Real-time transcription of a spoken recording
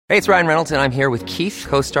Hey, it's Ryan Reynolds, and I'm here with Keith,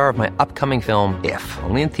 co-star of my upcoming film, If,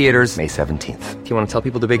 only in theaters May 17th. Do you want to tell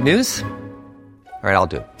people the big news? All right, I'll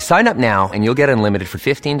do it. Sign up now and you'll get unlimited for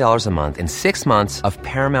 $15 a month and 6 months of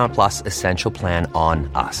Paramount Plus Essential Plan on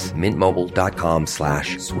us.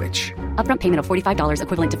 MintMobile.com/switch. Upfront payment of $45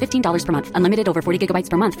 equivalent to $15 per month. Unlimited over 40 gigabytes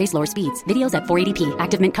per month. Face lower speeds. Videos at 480p.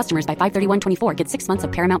 Active Mint customers by 531.24 get 6 months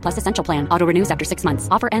of Paramount Plus Essential Plan. Auto renews after 6 months.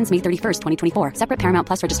 Offer ends May 31st, 2024. Separate Paramount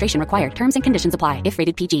Plus registration required. Terms and conditions apply if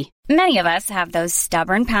rated PG. Many of us have those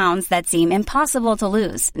stubborn pounds that seem impossible to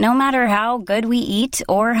lose, no matter how good we eat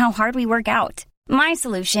or how hard we work out. My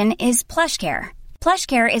solution is PlushCare.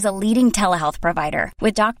 PlushCare is a leading telehealth provider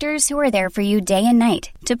with doctors who are there for you day and night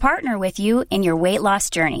to partner with you in your weight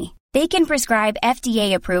loss journey. They can prescribe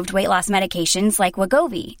FDA-approved weight loss medications like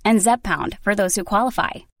Wegovy and Zepbound for those who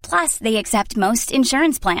qualify. Plus, they accept most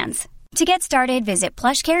insurance plans. To get started, visit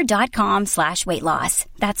plushcare.com/weightloss.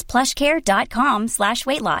 That's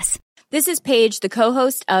plushcare.com/weightloss. This is Paige, the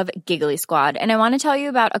co-host of Giggly Squad, and I want to tell you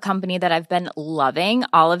about a company that I've been loving,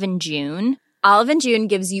 Olive & June. Olive & June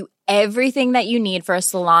gives you everything that you need for a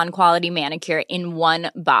salon-quality manicure in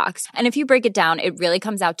one box. And if you break it down, it really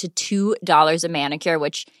comes out to $2 a manicure,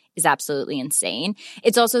 which is absolutely insane.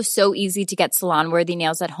 It's also so easy to get salon-worthy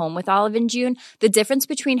nails at home with Olive & June. The difference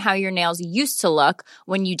between how your nails used to look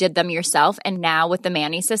when you did them yourself and now with the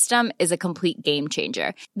Mani system is a complete game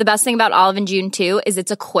changer. The best thing about Olive & June, too, is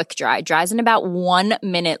it's a quick dry. Dries in about 1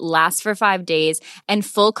 minute, lasts for 5 days, and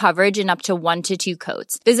full coverage in up to 1 to 2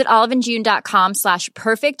 coats. Visit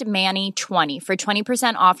oliveandjune.com/perfectmani20 for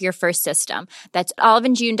 20% off your first system. That's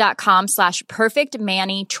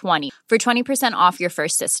oliveandjune.com/perfectmani20 for 20% off your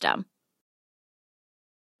first system.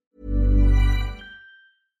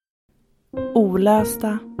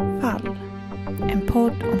 Olösta fall. En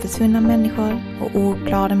podd om försvunna människor och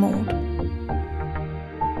oklara mord.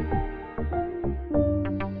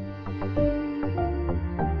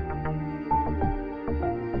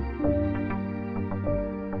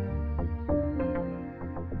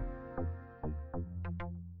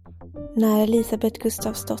 När Elisabeth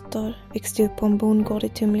Gustafsdotter växte upp på en bondgård i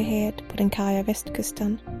Tumlehed på den karga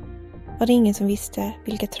västkusten var det ingen som visste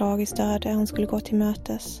vilket tragiskt öde hon skulle gå till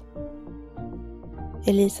mötes.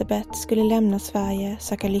 Elisabeth skulle lämna Sverige,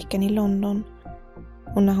 söka lyckan i London,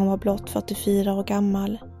 och när hon var blott 44 år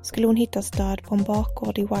gammal skulle hon hittas död på en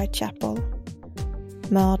bakgård i Whitechapel.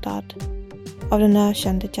 Mördad av den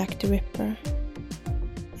ökände Jack the Ripper.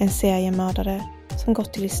 En seriemördare som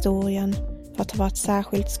gått till historien för att ha varit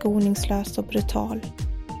särskilt skoningslös och brutal.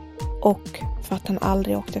 Och för att han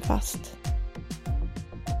aldrig åkte fast.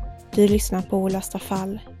 Du lyssnar på Olösta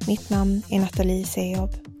fall. Mitt namn är Nathalie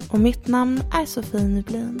Seob. Och mitt namn är Sofie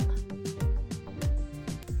Nyblin.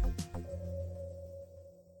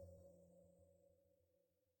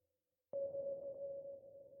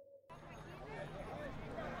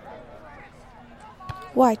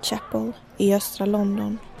 Whitechapel i östra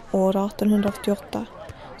London år 1888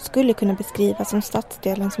 skulle kunna beskrivas som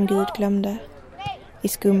stadsdelen som Gud glömde. I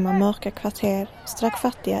skumma mörka kvarter strack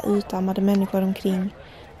fattiga utarmade människor omkring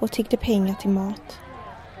och tiggde pengar till mat.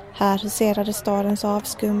 Här huserade stadens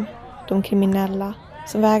avskum, de kriminella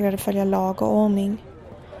som vägrade följa lag och ordning.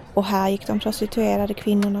 Och här gick de prostituerade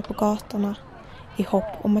kvinnorna på gatorna i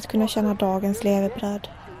hopp om att kunna tjäna dagens levebröd.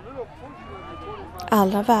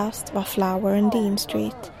 Allra värst var Flower and Dean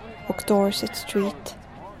Street och Dorset Street.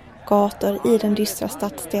 Gator i den dystra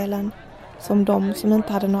stadsdelen som de som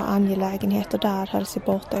inte hade några angelägenheter där höll sig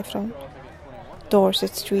borta ifrån.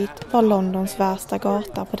 Dorset Street var Londons värsta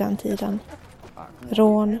gata på den tiden.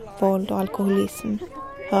 Rån, våld och alkoholism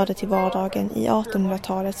hörde till vardagen i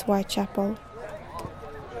 1800-talets Whitechapel.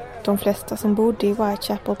 De flesta som bodde i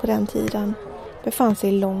Whitechapel på den tiden befann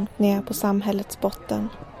sig långt ner på samhällets botten.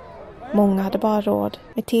 Många hade bara råd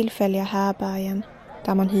med tillfälliga härbergen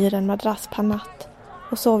där man hyrde en madrass per natt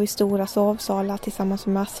och sov i stora sovsalar tillsammans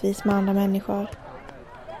med massvis med andra människor.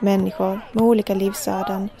 Människor med olika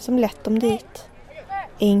livsöden som lett dem dit.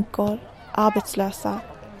 Änkor, arbetslösa,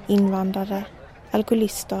 invandrare,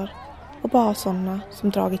 alkoholister och bara sådana som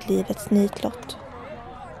dragit livets nitlott.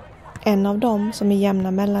 En av dem som i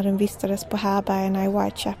jämna mellanrum vistades på härbergarna i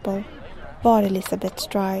Whitechapel var Elizabeth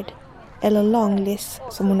Stride, eller Long Liz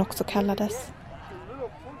som hon också kallades.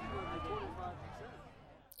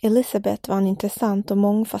 Elizabeth var en intressant och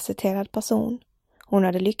mångfacetterad person. Hon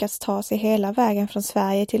hade lyckats ta sig hela vägen från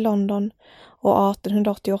Sverige till London och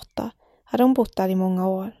 1888 hade hon bott där i många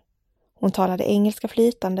år. Hon talade engelska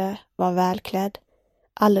flytande, var välklädd,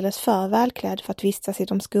 alldeles för välklädd för att vistas i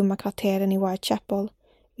de skumma kvarteren i Whitechapel,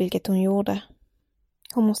 vilket hon gjorde.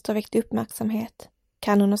 Hon måste ha väckt uppmärksamhet.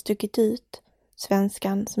 Kan hon ha stuckit ut?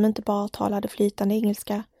 Svenskan som inte bara talade flytande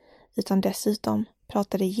engelska utan dessutom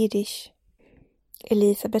pratade jiddisch.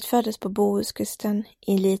 Elisabeth föddes på Bohuskusten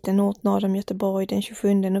i en liten ort norr om Göteborg den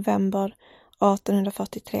 27 november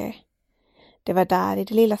 1843. Det var där i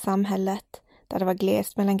det lilla samhället, där det var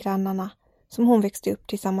glest mellan grannarna, som hon växte upp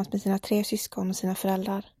tillsammans med sina 3 syskon och sina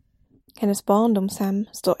föräldrar. Hennes barndomshem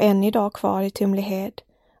står än idag kvar i Tumlehed,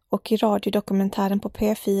 och i radiodokumentären på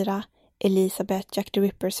P4, Elisabeth Jack the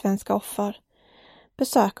Rippers svenska offer,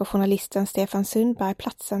 besöker journalisten Stefan Sundberg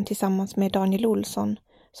platsen tillsammans med Daniel Olsson,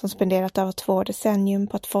 som spenderat över 2 decennium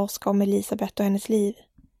på att forska om Elisabeth och hennes liv.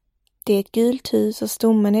 Det är ett gult hus och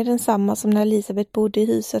stommen är densamma som när Elisabeth bodde i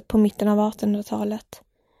huset på mitten av 1800-talet.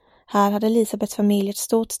 Här hade Elisabeths familj ett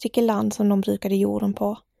stort stycke land som de brukade jorden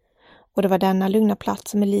på. Och det var denna lugna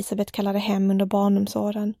plats som Elisabeth kallade hem under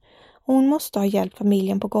barndomsåren, och hon måste ha hjälpt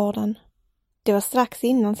familjen på gården. Det var strax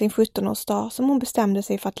innan sin 17-årsdag som hon bestämde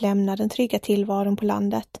sig för att lämna den trygga tillvaron på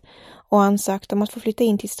landet och ansökte om att få flytta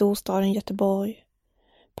in till storstaden Göteborg.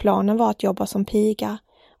 Planen var att jobba som piga,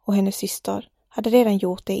 och hennes syster hade redan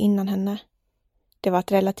gjort det innan henne. Det var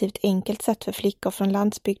ett relativt enkelt sätt för flickor från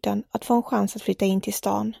landsbygden att få en chans att flytta in till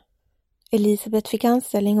stan. Elisabeth fick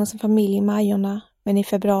anställning hos en familj i Majorna, men i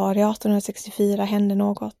februari 1864 hände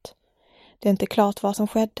något. Det är inte klart vad som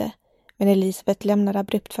skedde, men Elisabeth lämnade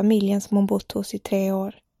abrupt familjen som hon bott hos i 3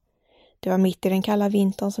 år. Det var mitt i den kalla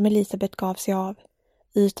vintern som Elisabeth gav sig av,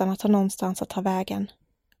 utan att ha någonstans att ta vägen.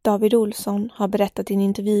 David Olsson har berättat i en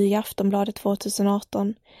intervju i Aftonbladet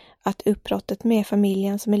 2018 att uppbrottet med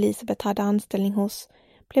familjen som Elisabeth hade anställning hos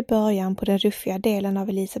blev början på den ruffiga delen av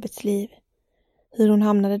Elisabeths liv. Hur hon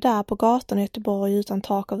hamnade där på gatan i Göteborg utan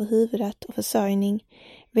tak över huvudet och försörjning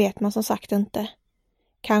vet man som sagt inte.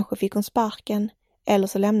 Kanske fick hon sparken, eller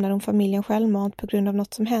så lämnade hon familjen självmant på grund av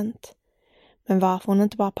något som hänt. Men varför hon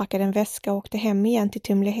inte bara packade en väska och åkte hem igen till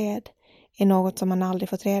Tumlehed är något som man aldrig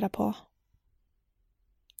fått reda på.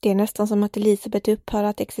 Det är nästan som att Elisabeth upphör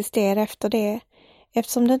att existera efter det,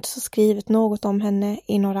 eftersom det inte så skrivit något om henne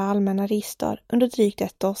i några allmänna register under drygt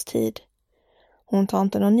 1 års tid. Hon tar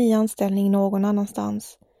inte någon ny anställning någon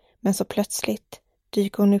annanstans, men så plötsligt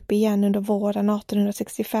dyker hon upp igen under våren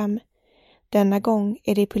 1865. Denna gång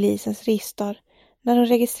är det i polisens register när hon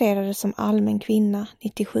registrerades som allmän kvinna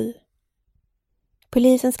 97.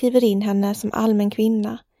 Polisen skriver in henne som allmän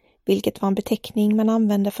kvinna, vilket var en beteckning man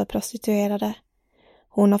använde för prostituerade.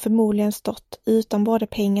 Hon har förmodligen stått utan både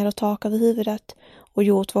pengar och tak över huvudet och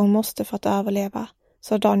gjort vad hon måste för att överleva,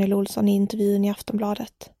 sa Daniel Olsson i intervjun i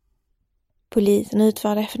Aftonbladet. Polisen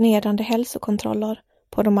utförde förnedrande hälsokontroller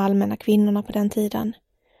på de allmänna kvinnorna på den tiden.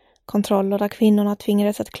 Kontroller där kvinnorna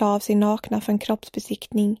tvingades att klä av sig nakna för en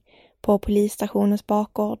kroppsbesiktning på polisstationens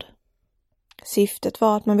bakgård. Syftet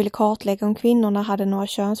var att man ville kartlägga om kvinnorna hade några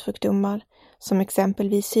könssjukdomar, som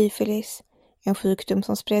exempelvis syfilis, en sjukdom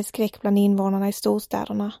som spred skräck bland invånarna i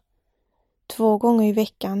storstäderna. 2 gånger i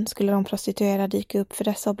veckan skulle de prostituerade dyka upp för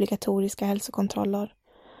dessa obligatoriska hälsokontroller.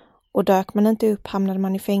 Och dök man inte upp hamnade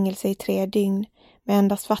man i fängelse i 3 dygn med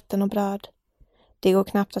endast vatten och bröd. Det går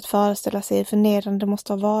knappt att föreställa sig hur förnedrande det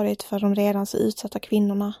måste ha varit för de redan så utsatta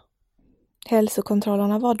kvinnorna.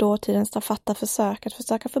 Hälsokontrollerna var dåtidens tafatta försök att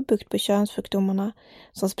försöka få bukt på könssjukdomarna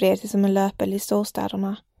som spred sig som en löpeld i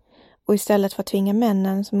storstäderna. Och istället för att tvinga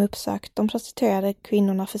männen som uppsökt de prostituerade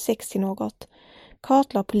kvinnorna för sex till något,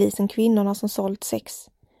 kartlade polisen kvinnorna som sålt sex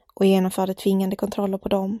och genomförde tvingande kontroller på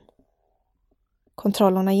dem.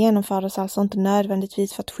 Kontrollerna genomfördes alltså inte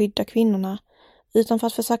nödvändigtvis för att skydda kvinnorna, utan för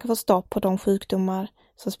att försöka få stopp på de sjukdomar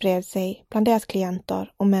som spred sig bland deras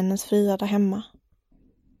klienter och männens fruar där hemma.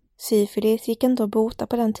 Syfilis gick inte att bota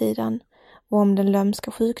på den tiden, och om den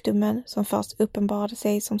lömska sjukdomen som först uppenbarade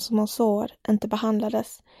sig som små sår inte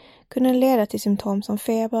behandlades kunde den leda till symptom som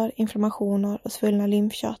feber, inflammationer och svullna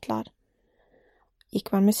lymfkörtlar.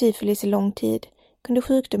 Gick man med syfilis i lång tid kunde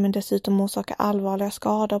sjukdomen dessutom orsaka allvarliga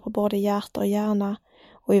skador på både hjärta och hjärna,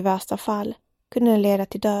 och i värsta fall kunde den leda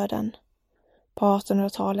till döden. På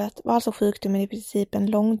 1800-talet var alltså sjukdomen i princip en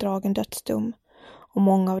långdragen dödsdom, och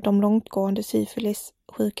många av de långtgående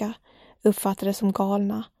syfilissjuka uppfattades som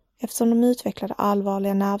galna eftersom de utvecklade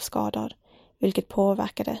allvarliga nervskador, vilket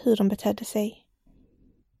påverkade hur de betedde sig.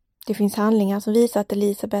 Det finns handlingar som visar att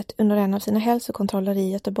Elisabeth under en av sina hälsokontroller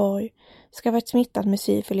i Göteborg ska ha varit smittad med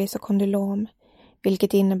syfilis och kondylom,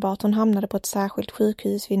 vilket innebar att hon hamnade på ett särskilt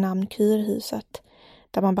sjukhus vid namn Kurhuset,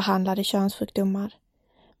 där man behandlade könssjukdomar.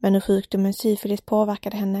 Men hur sjukdomen syfilis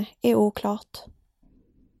påverkade henne är oklart.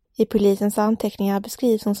 I polisens anteckningar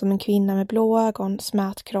beskrivs hon som en kvinna med blå ögon,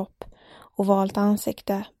 smärt kropp, ovalt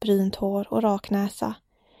ansikte, brunt hår och rak näsa.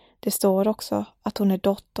 Det står också att hon är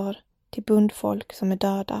dotter till bondfolk som är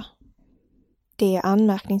döda. Det är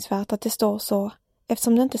anmärkningsvärt att det står så,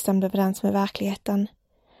 eftersom det inte stämde överens med verkligheten.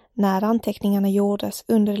 När anteckningarna gjordes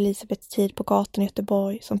under Elisabeths tid på gatan i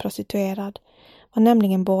Göteborg som prostituerad var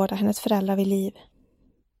nämligen båda hennes föräldrar vid liv.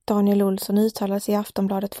 Daniel Olsson uttalade sig i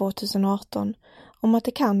Aftonbladet 2018 om att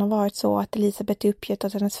det kan ha varit så att Elisabeth uppgett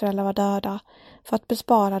att hennes föräldrar var döda för att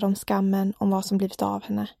bespara dem skammen om vad som blivit av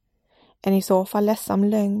henne. En i så fall ledsam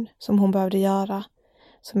lögn som hon behövde göra,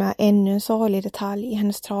 som är ännu en sorglig detalj i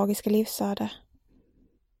hennes tragiska livsöde.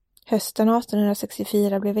 Hösten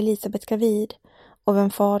 1864 blev Elisabeth gravid och vem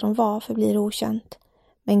fadern var förblir okänt,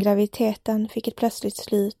 men graviditeten fick ett plötsligt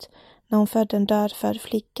slut när hon födde en dödfödd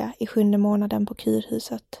flicka i 7:e månaden på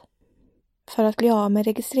kurhuset. För att bli av med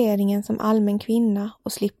registreringen som allmän kvinna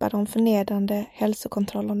och slippa de förnedrande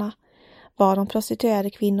hälsokontrollerna var de prostituerade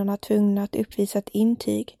kvinnorna tvungna att uppvisa ett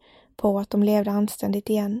intyg på att de levde anständigt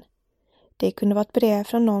igen. Det kunde vara ett brev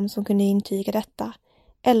från någon som kunde intyga detta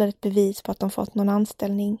eller ett bevis på att de fått någon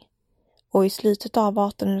anställning. Och i slutet av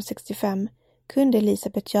 1865 kunde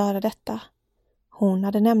Elisabeth göra detta. Hon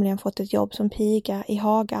hade nämligen fått ett jobb som piga i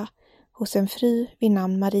Haga hos en fru vid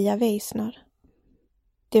namn Maria Weisner.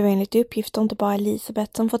 Det var enligt uppgifter inte bara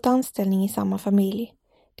Elisabeth som fått anställning i samma familj.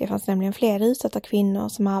 Det fanns nämligen flera utsatta kvinnor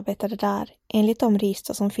som arbetade där enligt de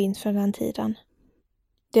register som finns från den tiden.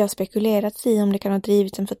 Det har spekulerats i om det kan ha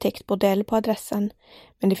drivits en förtäckt bordell på adressen,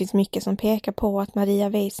 men det finns mycket som pekar på att Maria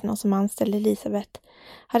Weisner som anställde Elisabeth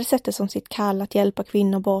hade sett det som sitt kall att hjälpa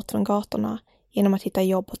kvinnor bort från gatorna genom att hitta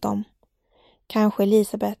jobb åt dem. Kanske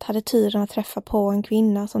Elisabeth hade turen att träffa på en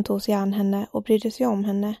kvinna som tog sig an henne och brydde sig om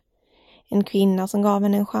henne. En kvinna som gav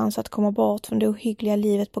henne en chans att komma bort från det ohyggliga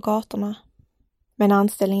livet på gatorna. Men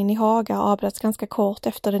anställningen i Haga avbröts ganska kort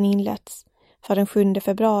efter den inletts. För den 7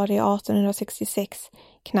 februari 1866,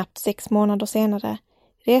 knappt 6 månader senare,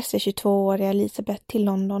 reste 22-åriga Elisabeth till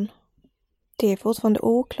London. Det är fortfarande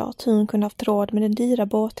oklart hur hon kunde haft råd med den dyra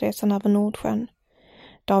båtresan över Nordsjön.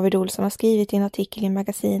 David Olsson har skrivit i en artikel i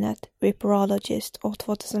magasinet Ripperologist år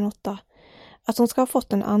 2008 att hon ska ha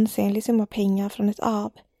fått en ansenlig summa pengar från ett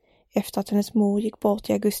arv efter att hennes mor gick bort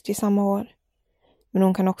i augusti samma år. Men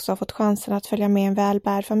hon kan också ha fått chansen att följa med en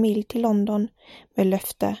välbärd familj till London med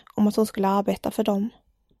löfte om att hon skulle arbeta för dem.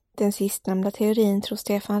 Den sistnämnda teorin tror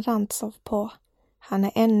Stefan Rantzow på. Han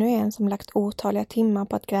är ännu en som lagt otaliga timmar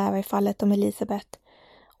på att gräva i fallet om Elisabeth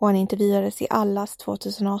och han intervjuades i Allas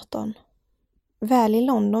 2018. Väl i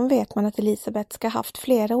London vet man att Elisabeth ska ha haft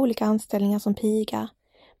flera olika anställningar som piga,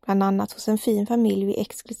 bland annat hos en fin familj vid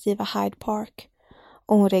exklusiva Hyde Park.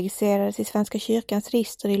 Och hon registrerades i Svenska kyrkans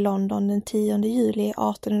register i London den 10 juli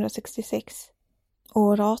 1866.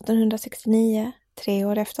 År 1869, 3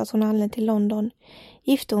 år efter att hon anlände till London,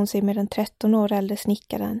 gifte hon sig med den 13 år äldre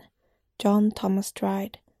snickaren, John Thomas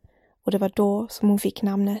Stride. Och det var då som hon fick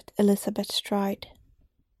namnet Elizabeth Stride.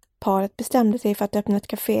 Paret bestämde sig för att öppna ett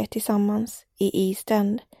café tillsammans i East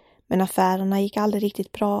End, men affärerna gick aldrig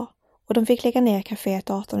riktigt bra och de fick lägga ner caféet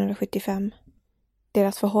 1875.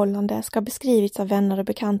 Deras förhållande ska ha beskrivits av vänner och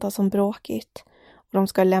bekanta som bråkigt och de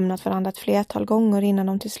ska ha lämnat varandra ett flertal gånger innan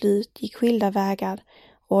de till slut gick skilda vägar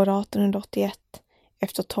år 1881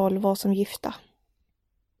 efter 12 år som gifta.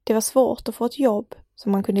 Det var svårt att få ett jobb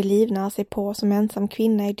som man kunde livnära sig på som ensam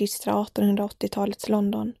kvinna i dystra 1880-talets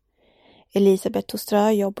London. Elisabeth tog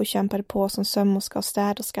ströjobb och kämpade på som sömmerska och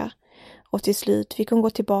städerska och till slut fick hon gå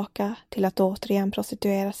tillbaka till att återigen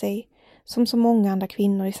prostituera sig som så många andra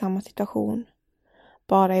kvinnor i samma situation.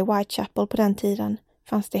 Bara i Whitechapel på den tiden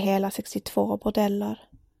fanns det hela 62 bordeller.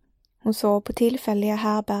 Hon sov på tillfälliga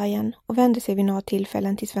härbergen och vände sig vid några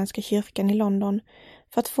tillfällen till Svenska kyrkan i London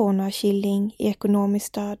för att få några shilling i ekonomiskt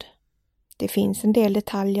stöd. Det finns en del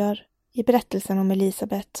detaljer i berättelsen om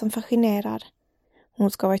Elisabeth som fascinerar.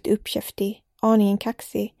 Hon ska ha varit uppkäftig, aningen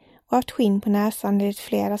kaxig och haft skinn på näsan enligt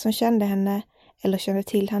flera som kände henne eller kände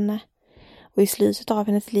till henne. Och i slutet av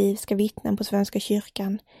hennes liv ska vittnen på Svenska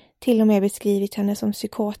kyrkan till och med beskrivit henne som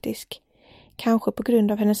psykotisk, kanske på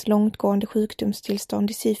grund av hennes långtgående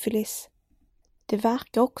sjukdomstillstånd i syfilis. Det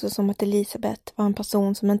verkar också som att Elisabeth var en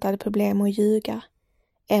person som inte hade problem med att ljuga,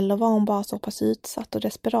 eller var hon bara så pass utsatt och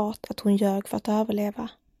desperat att hon ljög för att överleva.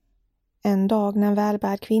 En dag när en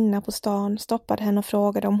välbärd kvinna på stan stoppade henne och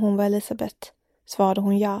frågade om hon var Elisabeth, svarade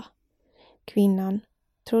hon ja. Kvinnan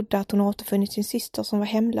trodde att hon återfunnit sin syster som var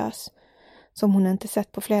hemlös, som hon inte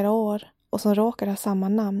sett på flera år och som råkade ha samma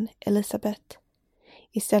namn, Elisabeth.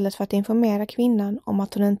 Istället för att informera kvinnan om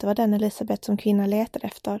att hon inte var den Elisabeth som kvinnan letade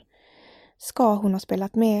efter, ska hon ha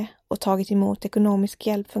spelat med och tagit emot ekonomisk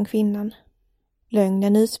hjälp från kvinnan.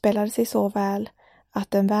 Lögnen utspelade sig så väl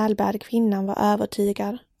att den välbärd kvinnan var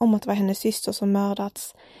övertygad om att det var hennes syster som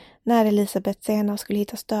mördats när Elisabeth senare skulle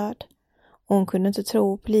hittas död. Hon kunde inte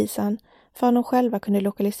tro polisen förrän de själva kunde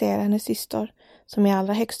lokalisera hennes syster som i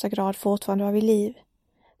allra högsta grad fortfarande var vid liv.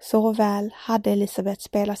 Så väl hade Elizabeth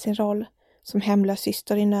spelat sin roll som hemlös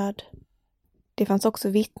syster i nöd. Det fanns också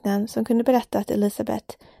vittnen som kunde berätta att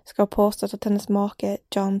Elizabeth ska ha påstått att hennes make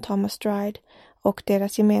John Thomas Stride och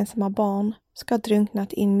deras gemensamma barn ska ha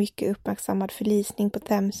drunknat i en mycket uppmärksammad förlisning på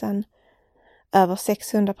Themsen. Över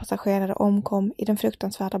 600 passagerare omkom i den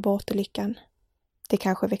fruktansvärda båtolyckan. Det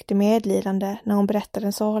kanske väckte medlidande när hon berättade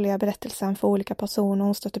den sorgliga berättelsen för olika personer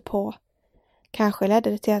hon stötte på. Kanske ledde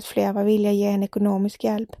det till att fler var villiga ge en ekonomisk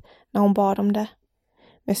hjälp när hon bad om det.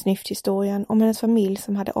 Men snyfthistorien om hennes familj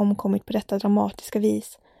som hade omkommit på detta dramatiska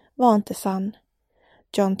vis var inte sann.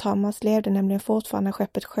 John Thomas levde nämligen fortfarande när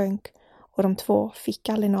skeppet sjönk och de två fick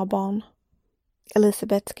aldrig några barn.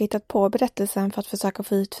 Elizabeth ska hittat på berättelsen för att försöka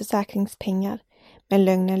få ut försäkringspengar, men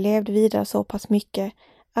lögnen levde vidare så pass mycket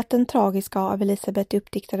att den tragiska av Elizabeth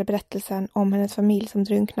uppdiktade berättelsen om hennes familj som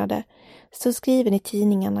drunknade stod skriven i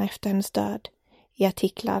tidningarna efter hennes död, i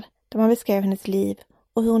artiklar där man beskrev hennes liv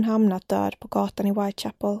och hur hon hamnat död på gatan i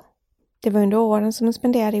Whitechapel. Det var under åren som hon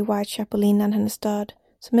spenderade i Whitechapel innan hennes död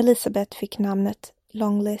som Elizabeth fick namnet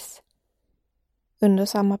Long Liz. Under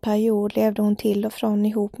samma period levde hon till och från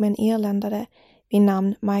ihop med en irländare vid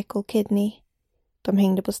namn Michael Kidney. De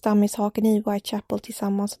hängde på stammishaken i Whitechapel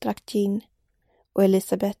tillsammans och drack gin. Och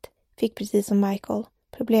Elizabeth fick precis som Michael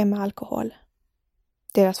problem med alkohol.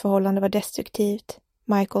 Deras förhållande var destruktivt.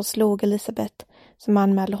 Michael slog Elizabeth som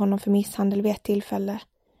anmälde honom för misshandel vid ett tillfälle.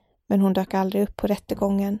 Men hon dök aldrig upp på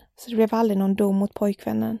rättegången så det blev aldrig någon dom mot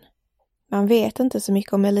pojkvännen. Man vet inte så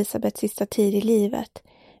mycket om Elizabeths sista tid i livet,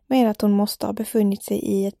 men att hon måste ha befunnit sig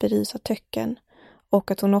i ett berusat töcken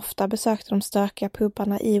och att hon ofta besökte de stökiga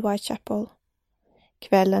pubbarna i Whitechapel.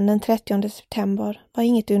 Kvällen den 30 september var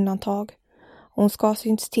inget undantag. Hon ska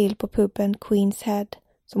syns till på puben Queen's Head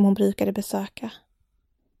som hon brukade besöka.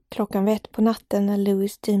 Klockan var 1 på natten när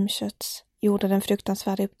Louis Dimschutz gjorde den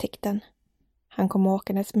fruktansvärda upptäckten. Han kom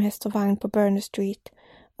åkandes med häst och vagn på Burner Street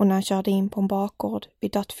och när han körde in på en bakgård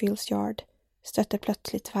vid Dutfields Yard stötte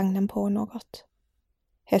plötsligt vagnen på något.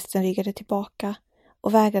 Hästen ryggade tillbaka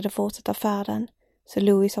och vägrade fortsätta färden så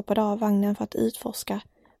Louis hoppade av vagnen för att utforska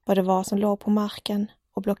vad det var som låg på marken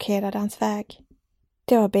och blockerade hans väg.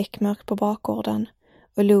 Det var beckmörkt på bakgården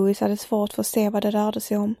och Louis hade svårt för att se vad det rörde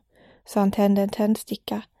sig om så han tände en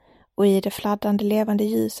tändsticka och i det fladdrande levande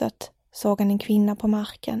ljuset såg han en kvinna på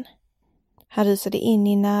marken. Han rusade in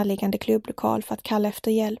i en närliggande klubblokal för att kalla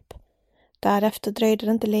efter hjälp. Därefter dröjde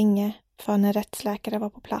det inte länge förrän en rättsläkare var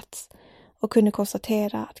på plats och kunde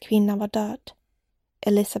konstatera att kvinnan var död.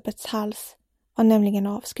 Elizabeths hals var nämligen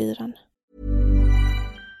avskuren.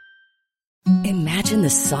 Imagine the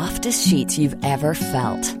softest sheets you've ever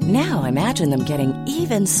felt. Now imagine them getting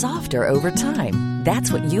even softer over time.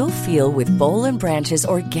 That's what you'll feel with Boll & Branch's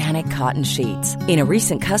organic cotton sheets. In a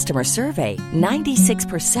recent customer survey,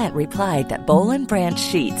 96% replied that Boll & Branch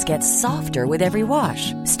sheets get softer with every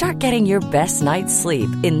wash. Start getting your best night's sleep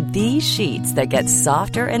in these sheets that get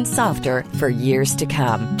softer and softer for years to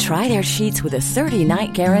come. Try their sheets with a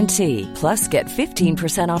 30-night guarantee. Plus, get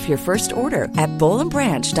 15% off your first order at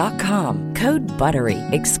bollandbranch.com. Code BUTTERY.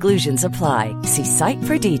 Exclusions apply. See site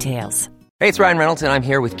for details. Hey, it's Ryan Reynolds, and I'm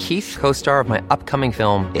here with Keith, co-star of my upcoming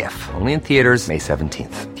film, If, only in theaters May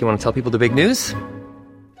 17th. Do you want to tell people the big news?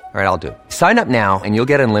 All right, I'll do it. Sign up now and you'll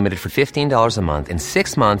get unlimited for $15 a month and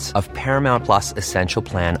 6 months of Paramount Plus Essential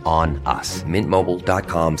Plan on us.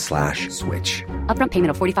 MintMobile.com/switch. Upfront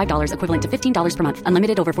payment of $45 equivalent to $15 per month.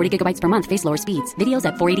 Unlimited over 40 gigabytes per month. Face lower speeds. Videos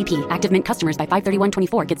at 480p. Active Mint customers by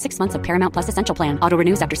 531.24 get 6 months of Paramount Plus Essential Plan. Auto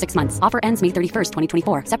renews after 6 months. Offer ends May 31st,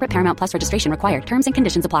 2024. Separate Paramount Plus registration required. Terms and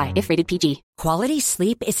conditions apply if rated PG. Quality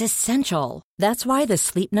sleep is essential. That's why the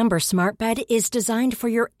Sleep Number Smart Bed is designed for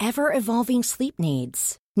your ever-evolving sleep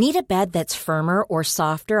needs. Need a bed that's firmer or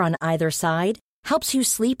softer on either side? Helps you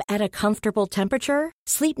sleep at a comfortable temperature?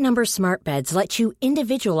 Sleep Number Smart Beds let you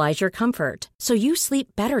individualize your comfort so you sleep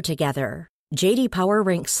better together. JD Power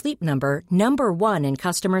ranks Sleep Number #1 in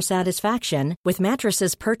customer satisfaction with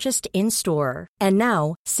mattresses purchased in-store. And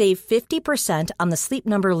now, save 50% on the Sleep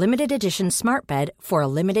Number Limited Edition Smart Bed for a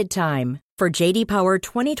limited time. For JD Power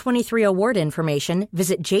 2023 award information,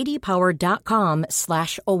 visit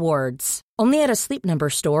jdpower.com/awards. Only at a Sleep Number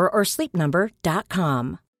store or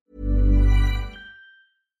sleepnumber.com.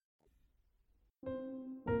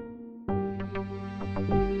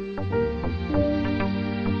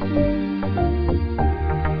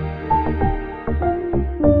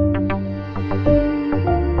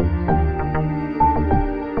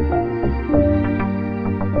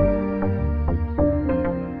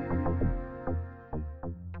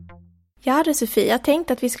 Ja du Sofie, jag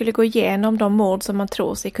tänkte att vi skulle gå igenom de mord som man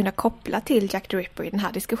tror sig kunna koppla till Jack the Ripper i den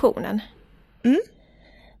här diskussionen.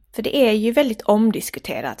 För det är ju väldigt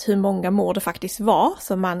omdiskuterat hur många mord det faktiskt var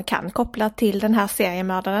som man kan koppla till den här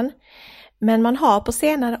seriemördaren. Men man har på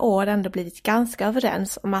senare år ändå blivit ganska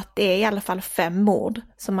överens om att det är i alla fall 5 mord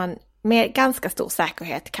som man med ganska stor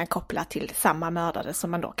säkerhet kan koppla till samma mördare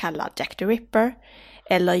som man då kallar Jack the Ripper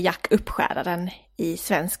eller Jack Uppskäraren i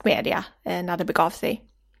svensk media när det begav sig.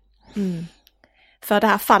 För det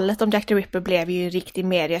här fallet om Jack the Ripper blev ju en riktig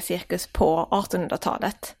mediacirkus på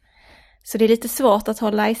 1800-talet. Så det är lite svårt att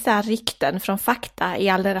hålla isär rykten från fakta i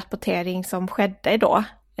all den rapportering som skedde då.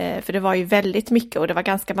 För det var ju väldigt mycket och det var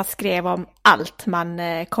ganska, man skrev om allt man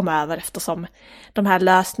kom över eftersom de här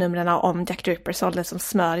lösnumren om Jack the Ripper såldes som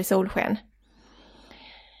smör i solsken.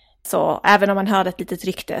 Så även om man hörde ett litet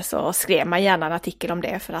rykte så skrev man gärna en artikel om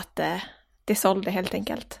det för att det sålde helt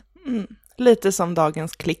enkelt. Lite som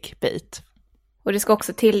dagens clickbait. Och det ska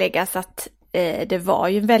också tilläggas att det var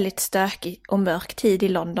ju en väldigt stökig och mörk tid i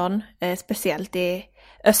London, speciellt i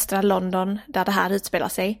östra London där det här utspelar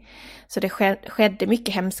sig. Så det skedde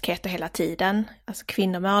mycket hemskheter hela tiden. Alltså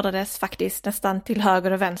kvinnor mördades faktiskt nästan till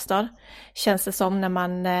höger och vänster, känns det som när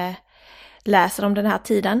man läser om den här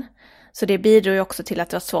tiden. Så det bidrar ju också till att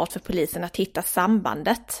det var svårt för polisen att hitta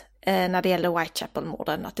sambandet när det gäller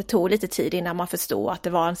Whitechapel-morden. Att det tog lite tid innan man förstod att det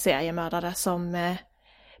var en seriemördare som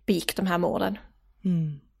begick de här morden.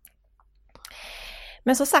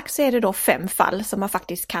 Men som sagt så är det då 5 fall som man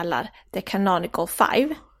faktiskt kallar The Canonical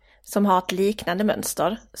Five, som har ett liknande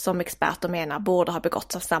mönster som experter menar borde ha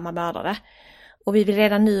begåtts av samma mördare. Och vi vill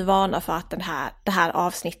redan nu varna för att det här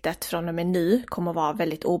avsnittet från och med nu kommer att vara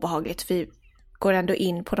väldigt obehagligt. För vi går ändå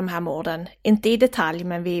in på de här morden, inte i detalj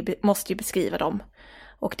men vi måste ju beskriva dem.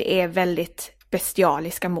 Och det är väldigt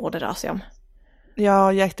bestialiska mord det rör sig om.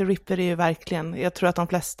 Ja, Jack the Ripper är ju verkligen, jag tror att de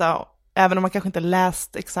flesta, även om man kanske inte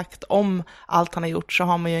läst exakt om allt han har gjort, så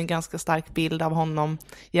har man ju en ganska stark bild av honom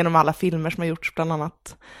genom alla filmer som har gjorts bland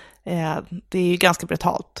annat. Det är ju ganska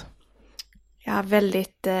brutalt. Ja,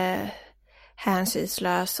 väldigt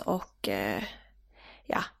hänsynslös och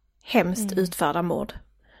hemskt utförda mord.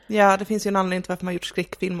 Ja, det finns ju en anledning till varför man har gjort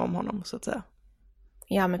skräckfilm om honom, så att säga.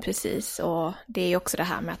 Ja, men precis. Och det är ju också det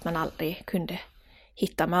här med att man aldrig kunde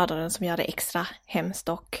hitta mördaren som gör det extra hemskt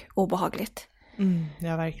och obehagligt.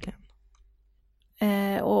 Ja, verkligen.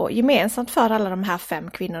 Och gemensamt för alla de här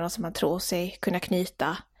 5 kvinnorna som man tror sig kunna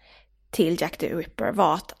knyta till Jack the Ripper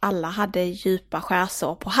var att alla hade djupa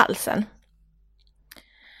skärsår på halsen.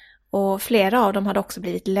 Och flera av dem hade också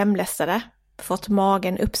blivit lemlästade, fått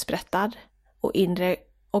magen uppsprättad och inre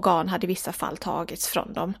organ hade i vissa fall tagits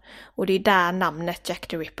från dem. Och det är där namnet Jack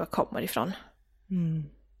the Ripper kommer ifrån.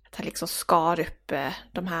 Att han liksom skar upp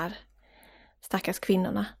de här stackars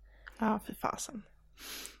kvinnorna. Ja, för fasen.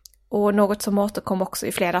 Och något som återkom också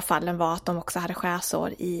i flera fallen var att de också hade skärsår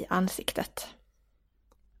i ansiktet.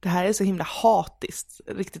 Det här är så himla hatiskt,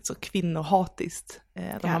 riktigt så kvinnohatiskt,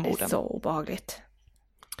 de här morden. Det är så obehagligt.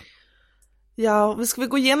 Ja, vi ska väl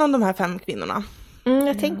gå igenom de här 5 kvinnorna.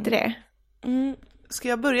 Jag tänkte det. Ska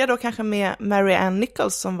jag börja då kanske med Mary Ann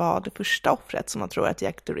Nichols som var det första offret som man tror att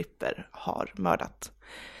Jack the Ripper har mördat.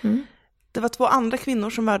 Det var 2 andra kvinnor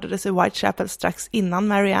som mördades i Whitechapel strax innan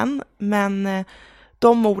Mary Ann, men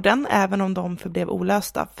de morden, även om de förblev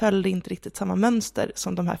olösta, följde inte riktigt samma mönster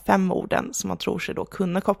som de här 5 morden som man tror sig då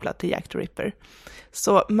kunna koppla till Jack the Ripper.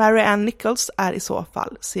 Så Mary Ann Nichols är i så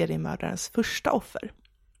fall seriemördarens första offer.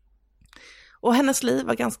 Och hennes liv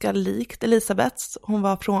var ganska likt Elisabeths. Hon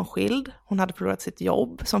var frånskild, hon hade förlorat sitt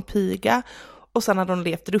jobb som piga och sen hade hon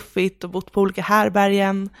levt ruffigt och bott på olika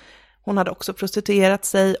härbergen. Hon hade också prostituerat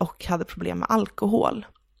sig och hade problem med alkohol.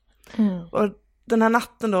 Och den här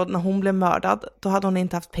natten då när hon blev mördad, då hade hon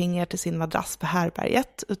inte haft pengar till sin madrass på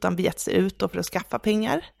härberget utan begett sig ut då för att skaffa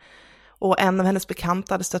pengar. Och en av hennes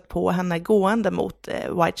bekanta hade stött på henne gående mot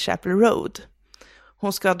Whitechapel Road.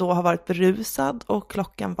 Hon ska då ha varit berusad och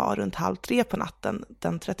klockan var runt 2:30 på natten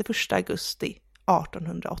den 31 augusti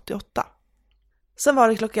 1888. Sen var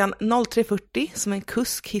det klockan 03:40 som en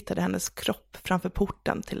kusk hittade hennes kropp framför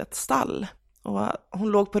porten till ett stall. Och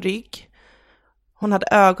hon låg på rygg. Hon hade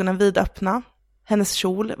ögonen vidöppna. Hennes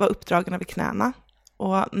kjol var uppdragen över knäna.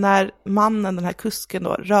 Och när mannen, den här kusken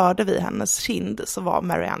då, rörde vid hennes kind så var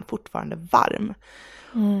Mary Ann fortfarande varm.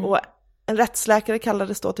 Och en rättsläkare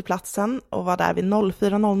kallades då till platsen och var där vid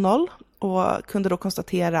 04:00 och kunde då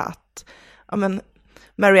konstatera att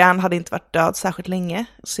Mary Ann hade inte varit död särskilt länge,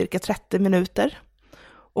 cirka 30 minuter.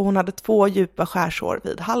 Och hon hade 2 djupa skärsår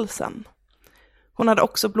vid halsen. Hon hade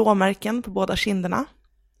också blåmärken på båda kinderna,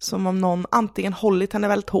 som om någon antingen hållit henne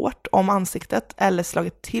väldigt hårt om ansiktet eller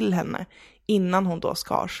slagit till henne innan hon då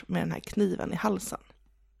skars med den här kniven i halsen.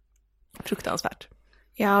 Fruktansvärt.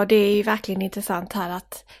 Ja, och det är ju verkligen intressant här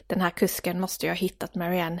att den här kusken måste ju ha hittat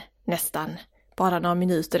Marianne nästan bara några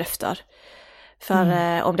minuter efter.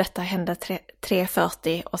 För om detta hände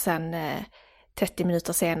 3:40 och sen 30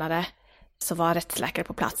 minuter senare så var rättsläkare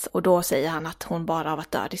på plats. Och då säger han att hon bara har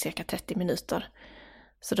varit död i cirka 30 minuter.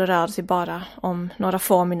 Så då rör det sig bara om några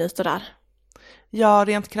få minuter där. Ja,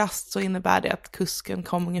 rent krasst så innebär det att kusken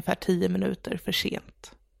kom ungefär 10 minuter för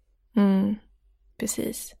sent.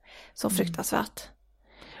 Precis. Så fruktansvärt.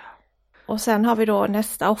 Och sen har vi då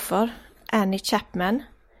nästa offer, Annie Chapman.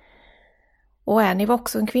 Och Annie var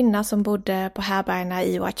också en kvinna som bodde på härbärgena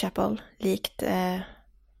i Whitechapel, likt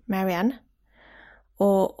Marianne.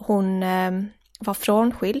 Och hon var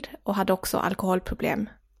frånskild och hade också alkoholproblem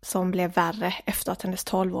som blev värre efter att hennes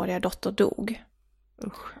 12-åriga dotter dog.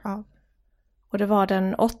 Usch, ja. Och det var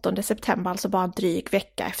den 8 september, alltså bara en dryg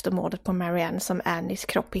vecka efter mordet på Marianne, som Annies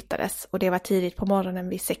kropp hittades. Och det var tidigt på morgonen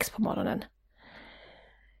vid 6 på morgonen.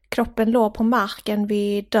 Kroppen låg på marken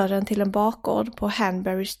vid dörren till en bakgård på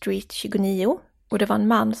Hanbury Street 29. Och det var en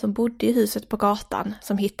man som bodde i huset på gatan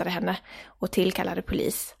som hittade henne och tillkallade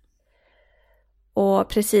polis. Och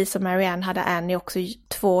precis som Marianne hade Annie också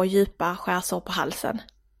 2 djupa skärsår på halsen.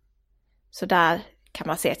 Så där kan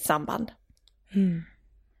man se ett samband.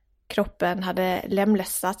 Kroppen hade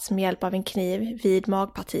lemlästats med hjälp av en kniv vid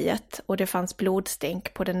magpartiet och det fanns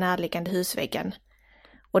blodstänk på den närliggande husväggen.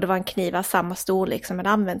 Och det var en kniv av samma storlek som hade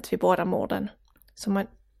använts vid båda morden. Så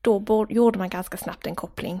då gjorde man ganska snabbt en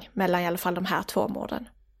koppling mellan i alla fall de här 2 morden.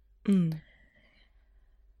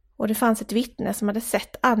 Och det fanns ett vittne som hade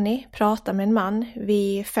sett Annie prata med en man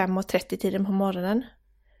vid 5:30-tiden på morgonen.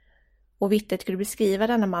 Och vittnet kunde beskriva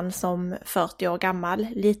denna man som 40 år gammal,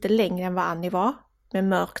 lite längre än vad Annie var, med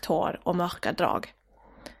mörkt hår och mörka drag.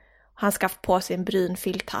 Han skaffade på sig en brun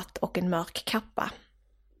filthatt och en mörk kappa.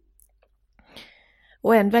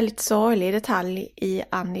 Och en väldigt sorglig detalj i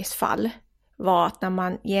Annies fall var att när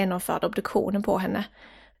man genomförde obduktionen på henne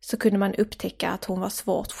så kunde man upptäcka att hon var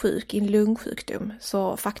svårt sjuk i en lungsjukdom.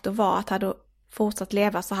 Så faktum var att hade hon fortsatt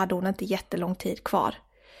leva så hade hon inte jättelång tid kvar.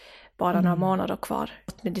 Bara några månader kvar.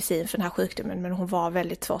 Medicin för den här sjukdomen, men hon var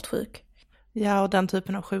väldigt svårt sjuk. Ja, och den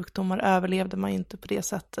typen av sjukdomar överlevde man inte på det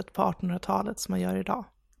sättet på 1800-talet som man gör idag.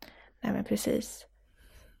 Nej, men precis.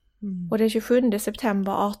 Och den 27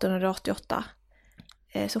 september 1888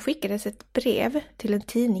 så skickades ett brev till en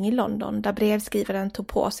tidning i London där brevskrivaren tog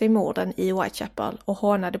på sig morden i Whitechapel och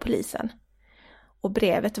hånade polisen. Och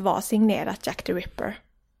brevet var signerat Jack the Ripper.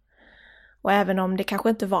 Och även om det kanske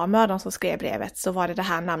inte var mördaren som skrev brevet så var det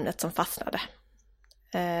här namnet som fastnade.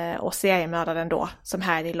 Och seriemördaren då, som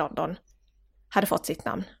här i London, hade fått sitt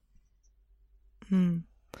namn.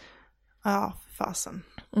 Ja, fasen.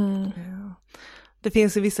 Ja. Det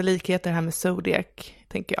finns ju vissa likheter här med Zodiac,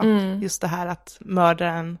 tänker jag. Just det här att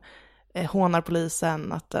mördaren hånar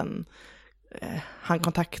polisen, att han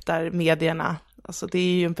kontaktar medierna. Alltså det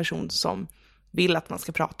är ju en person som vill att man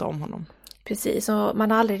ska prata om honom. Precis, och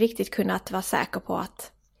man har aldrig riktigt kunnat vara säker på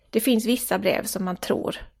att det finns vissa brev som man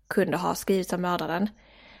tror kunde ha skrivits av mördaren.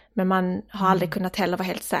 Men man har aldrig kunnat heller vara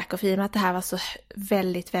helt säker, för i och med att det här var så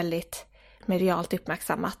väldigt, väldigt medialt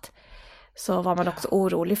uppmärksammat så var man också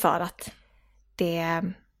orolig för att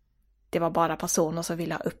det var bara personer som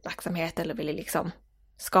ville ha uppmärksamhet eller ville liksom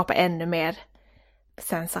skapa ännu mer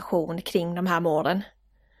sensation kring de här morden.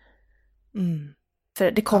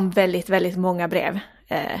 För det kom väldigt, väldigt många brev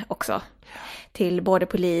också till både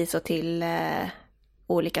polis och till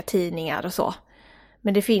olika tidningar och så.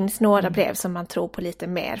 Men det finns några brev som man tror på lite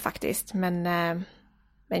mer faktiskt. Men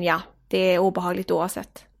ja, det är obehagligt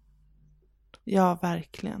oavsett. Ja,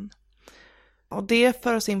 verkligen. Och det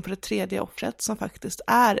för oss in på det 3:e offret som faktiskt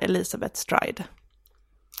är Elizabeth Stride.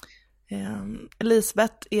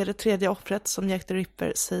 Elizabeth är det 3:e offret som Jack the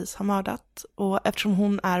Ripper sägs ha mördat. Och eftersom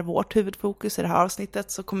hon är vårt huvudfokus i det här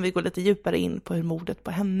avsnittet så kommer vi gå lite djupare in på hur mordet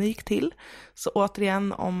på henne gick till. Så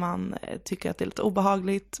återigen, om man tycker att det är lite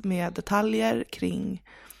obehagligt med detaljer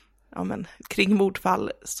kring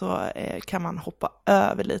mordfall så kan man hoppa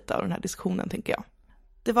över lite av den här diskussionen, tänker jag.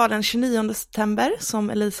 Det var den 29 september som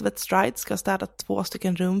Elizabeth Stride ska ha städat 2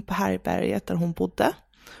 rum på härbärget där hon bodde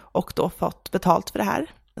och då fått betalt för det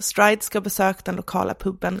här. Stride ska besöka den lokala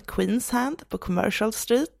puben Queen's Hand på Commercial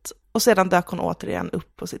Street och sedan dök hon återigen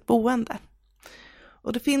upp på sitt boende.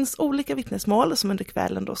 Och det finns olika vittnesmål som under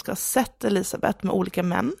kvällen då ska ha sett Elizabeth med olika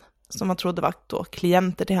män som man trodde var då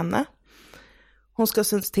klienter till henne. Hon ska ha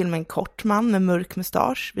synts till med en kort man med mörk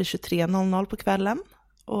mustasch vid 23:00 på kvällen.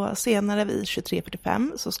 Och senare vid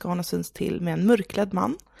 23:45 så ska hon ha synts till med en mörklädd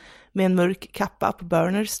man med en mörk kappa på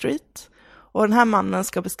Berners Street. Och den här mannen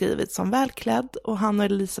ska ha beskrivits som välklädd och han och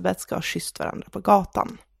Elizabeth ska ha kysst varandra på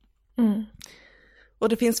gatan. Och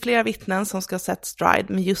det finns flera vittnen som ska ha sett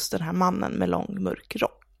Stride med just den här mannen med lång mörk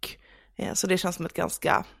rock. Så det känns som ett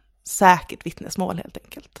ganska säkert vittnesmål helt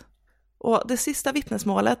enkelt. Och det sista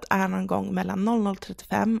vittnesmålet är någon gång mellan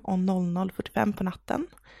 00:35 och 00:45 på natten.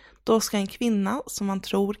 Då ska en kvinna som man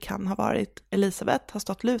tror kan ha varit Elizabeth ha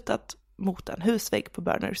stått lutat mot en husvägg på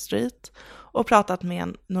Berners Street och pratat med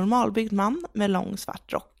en normalbyggd man med lång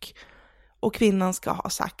svart rock. Och kvinnan ska ha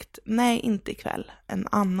sagt, nej inte ikväll, en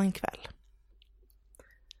annan kväll.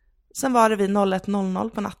 Sen var det vid 01:00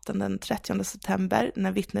 på natten den 30 september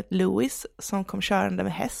när vittnet Louis, som kom körande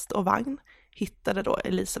med häst och vagn, hittade då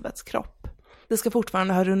Elizabeths kropp. Det ska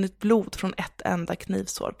fortfarande ha runnit blod från ett enda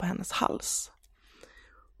knivsår på hennes hals.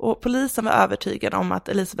 Och polisen var övertygad om att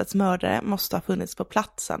Elizabeths mördare måste ha funnits på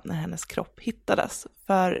platsen när hennes kropp hittades.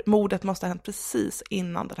 För mordet måste ha hänt precis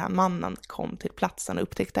innan den här mannen kom till platsen och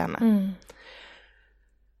upptäckte henne.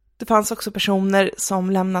 Det fanns också personer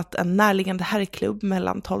som lämnat en närliggande herrklubb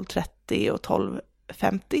mellan 12:30 och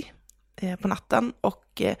 12:50 på natten.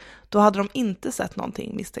 Och då hade de inte sett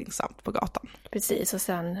någonting misstänksamt på gatan. Precis, och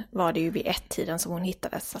sen var det ju vid 1-tiden som hon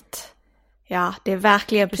hittades. Så att, ja, det är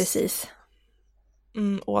verkligen precis.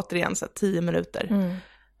 Återigen så 10 minuter.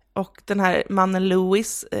 Och den här mannen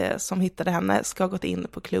Louis som hittade henne ska ha gått in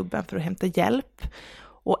på klubben för att hämta hjälp.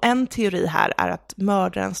 Och en teori här är att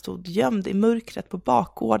mördaren stod gömd i mörkret på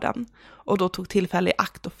bakgården och då tog tillfälle i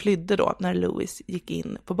akt och flydde då när Louis gick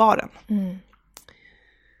in på baren.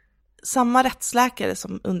 Samma rättsläkare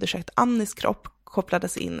som undersökt Annies kropp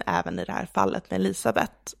kopplades in även i det här fallet med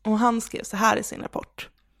Elizabeth, och han skrev så här i sin rapport.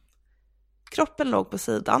 Kroppen låg på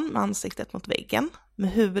sidan med ansiktet mot väggen,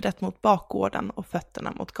 med huvudet mot bakgården och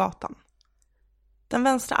fötterna mot gatan. Den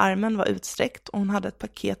vänstra armen var utsträckt och hon hade ett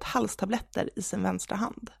paket halstabletter i sin vänstra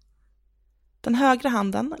hand. Den högra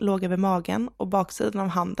handen låg över magen och baksidan av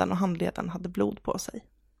handen och handleden hade blod på sig.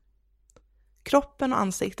 Kroppen och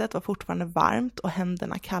ansiktet var fortfarande varmt och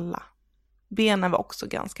händerna kalla. Benen var också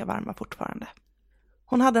ganska varma fortfarande.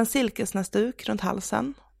 Hon hade en silkesnäsduk runt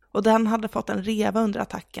halsen och den hade fått en reva under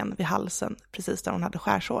attacken vid halsen precis där hon hade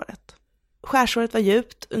skärsåret. Skärsåret var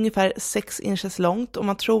djupt, ungefär 6 inches långt, och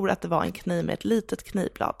man tror att det var en kniv med ett litet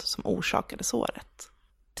knivblad som orsakade såret.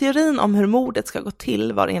 Teorin om hur mordet ska gå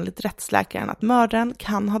till var enligt rättsläkaren att mördaren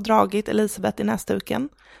kan ha dragit Elizabeth i näsduken,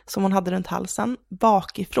 som hon hade runt halsen,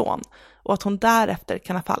 bakifrån, och att hon därefter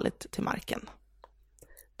kan ha fallit till marken.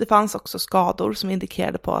 Det fanns också skador som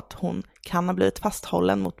indikerade på att hon kan ha blivit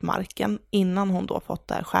fasthållen mot marken innan hon då fått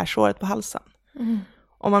det här skärsåret på halsen.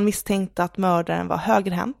 Och man misstänkte att mördaren var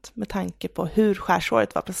högerhänt med tanke på hur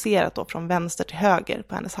skärsåret var placerat då från vänster till höger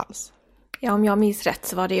på hennes hals. Ja, om jag minns rätt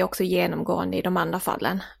så var det också genomgående i de andra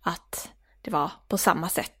fallen att det var på samma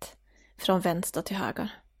sätt från vänster till höger.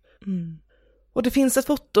 Och det finns ett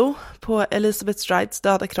foto på Elizabeth Strides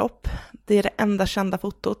döda kropp. Det är det enda kända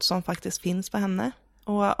fotot som faktiskt finns på henne.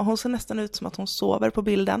 Och hon ser nästan ut som att hon sover på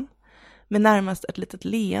bilden, med närmast ett litet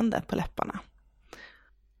leende på läpparna.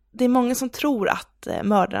 Det är många som tror att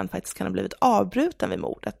mördaren faktiskt kan ha blivit avbruten vid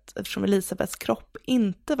mordet, eftersom Elizabeths kropp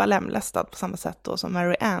inte var lemlästad på samma sätt då som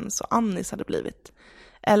Mary Anns och Annies hade blivit.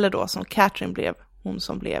 Eller då som Catherine blev, hon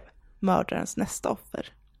som blev mördarens nästa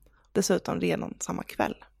offer. Dessutom redan samma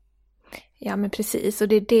kväll. Ja, men precis, och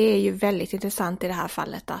det är ju väldigt intressant i det här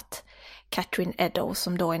fallet att Catherine Eddowes,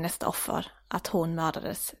 som då är nästa offer, att hon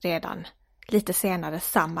mördades redan lite senare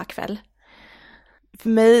samma kväll. För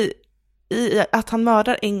mig, att han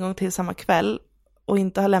mördar en gång till samma kväll och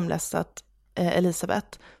inte har lemlästat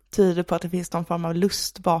Elizabeth tyder på att det finns någon form av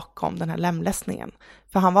lust bakom den här lemlästningen.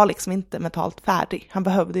 För han var liksom inte mentalt färdig. Han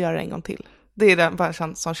behövde göra det en gång till. Det är bara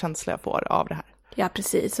en sån känsla jag får av det här. Ja,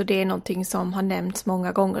 precis. Och det är någonting som har nämnts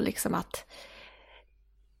många gånger, liksom att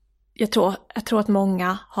jag tror att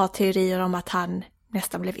många har teorier om att han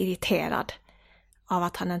nästan blev irriterad av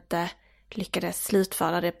att han inte lyckades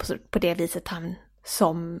slutföra det på det viset han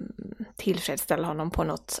som tillfredsställer honom på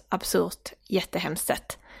något absurt, jättehemskt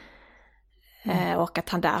sätt. Och att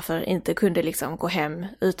han därför inte kunde liksom gå hem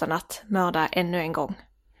utan att mörda ännu en gång.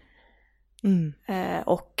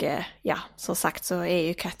 Och ja, som sagt så är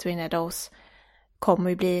ju Catherine Eddowes kommer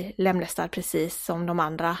ju bli lemlästad precis som de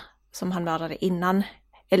andra som han mördade innan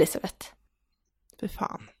Elizabeth. För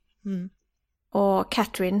fan. Och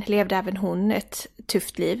Catherine levde även hon ett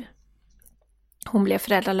tufft liv. Hon blev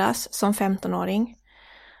föräldralös som 15-åring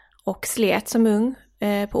och slet som ung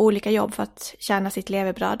på olika jobb för att tjäna sitt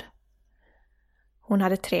levebröd. Hon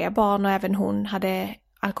hade 3 barn och även hon hade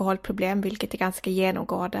alkoholproblem, vilket är ganska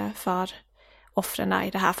genomgående för offren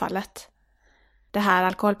i det här fallet. Det här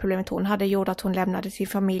alkoholproblemet hon hade gjorde att hon lämnade sin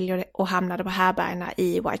familj och hamnade på härbärgena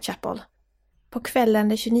i Whitechapel. På kvällen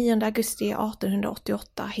den 29 augusti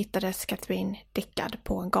 1888 hittades Catherine däckad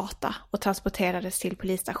på en gata och transporterades till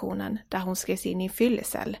polisstationen där hon skrevs in i en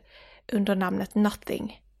fyllecell under namnet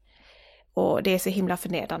Nothing. Och det är så himla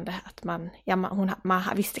förnedrande att man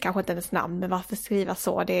visste kanske inte hennes namn, men varför skriva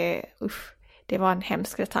så? Det var en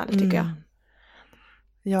hemsk detalj tycker jag.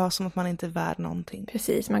 Ja, som att man inte är värd någonting.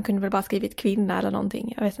 Precis, man kunde väl bara skrivit kvinna eller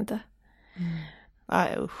någonting, jag vet inte.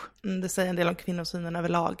 Nej, usch. Det säger en del om kvinnosynen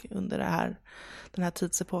överlag under den här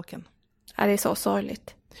tidsepoken. Ja, det är så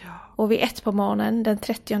sorgligt. Ja. Och vid 1 på morgonen den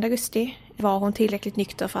 30 augusti var hon tillräckligt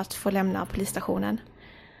nykter för att få lämna polisstationen.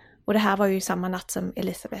 Och det här var ju samma natt som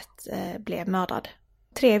Elizabeth blev mördad.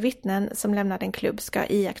 3 vittnen som lämnade en klubb ska ha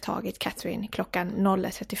iakttagit Catherine klockan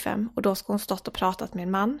 01.35 och då ska hon stått och pratat med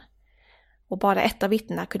en man. Och bara ett av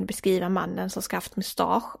vittnena kunde beskriva mannen som ska haft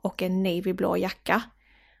mustasch och en navyblå jacka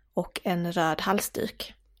och en röd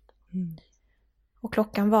halsduk. Och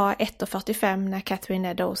klockan var 1.45 när Catherine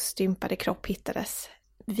Eddowes stympade kropp hittades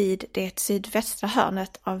vid det sydvästra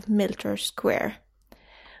hörnet av Milters Square.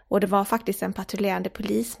 Och det var faktiskt en patrullerande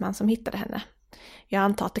polisman som hittade henne. Jag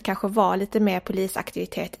antar att det kanske var lite mer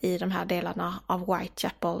polisaktivitet i de här delarna av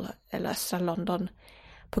Whitechapel eller östra London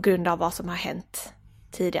på grund av vad som har hänt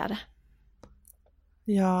tidigare.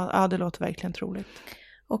 Ja, det låter verkligen troligt.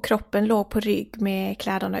 Och kroppen låg på rygg med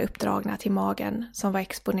kläderna uppdragna till magen som var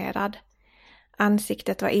exponerad.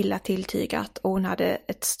 Ansiktet var illa tilltygat och hon hade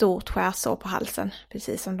ett stort skärsår på halsen,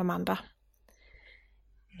 precis som de andra.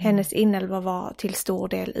 Hennes inälvor var till stor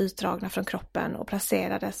del utdragna från kroppen och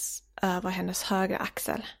placerades över hennes högra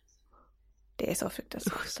axel. Det är så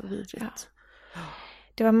fruktansvärt. Så vidrigt. Ja.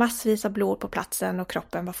 Det var massvis av blod på platsen och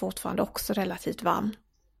kroppen var fortfarande också relativt varm.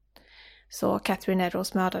 Så Catherine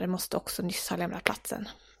Eddowes mördare måste också nyss ha lämnat platsen,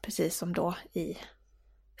 precis som då i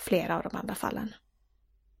flera av de andra fallen.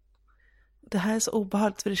 Det här är så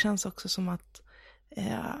obehagligt för det känns också som att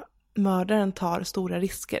mördaren tar stora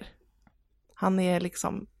risker. Han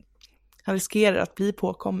riskerar att bli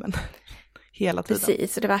påkommen hela tiden.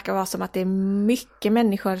 Precis, och det verkar vara som att det är mycket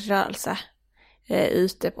människor i rörelse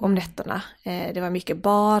ute om nätterna. Det var mycket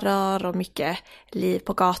barer och mycket liv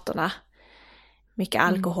på gatorna. Mycket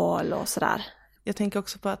alkohol och sådär. Jag tänker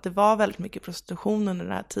också på att det var väldigt mycket prostitution under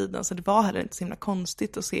den här tiden. Så det var heller inte så himla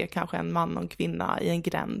konstigt att se kanske en man och en kvinna i en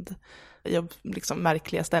gränd. I liksom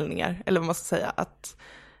märkliga ställningar. Eller vad man ska säga. Att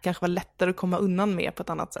det kanske var lättare att komma undan med på ett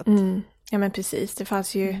annat sätt. Ja men precis. Det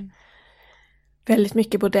fanns ju väldigt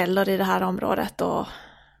mycket bordeller i det här området. Och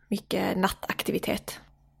mycket nattaktivitet.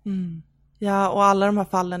 Ja, och alla de här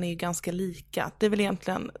fallen är ju ganska lika. Det är väl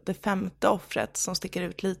egentligen det 5:e offret som sticker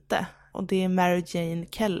ut lite. Och det är Mary Jane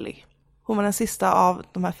Kelly. Hon var den sista av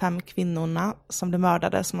de här 5 kvinnorna som blev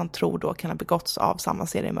mördade som man tror då kan ha begåtts av samma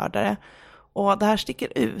seriemördare. Och det här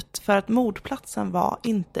sticker ut för att mordplatsen var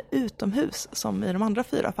inte utomhus som i de andra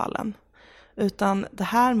 4 fallen. Utan det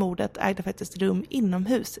här mordet ägde faktiskt rum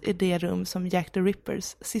inomhus i det rum som Jack the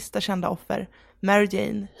Rippers sista kända offer, Mary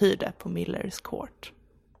Jane, hyrde på Millers Court.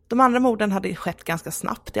 De andra morden hade skett ganska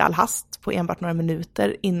snabbt i all hast på enbart några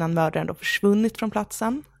minuter innan mördaren då försvunnit från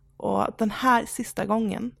platsen. Och den här sista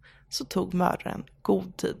gången så tog mördaren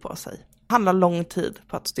god tid på sig. Han la lång tid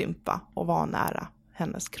på att stympa och var nära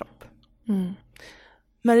hennes kropp.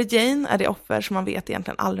 Mary Jane är det offer som man vet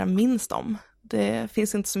egentligen allra minst om. Det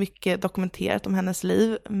finns inte så mycket dokumenterat om hennes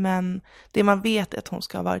liv, men det man vet är att hon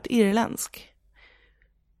ska ha varit irländsk.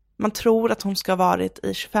 Man tror att hon ska ha varit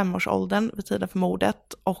i 25-årsåldern vid tiden för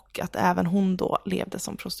mordet och att även hon då levde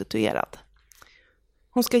som prostituerad.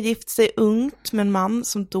 Hon ska ha gift sig ungt med en man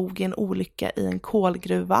som dog i en olycka i en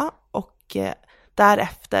kolgruva och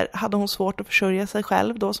därefter hade hon svårt att försörja sig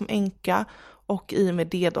själv då som änka och i och med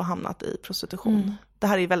det då hamnat i prostitution. Det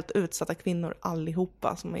här är väldigt utsatta kvinnor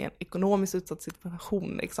allihopa som är i en ekonomiskt utsatt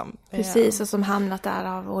situation. Liksom. Precis, och som hamnat där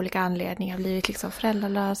av olika anledningar, blivit liksom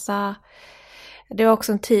föräldralösa. Det var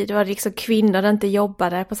också en tid, det var liksom kvinnor inte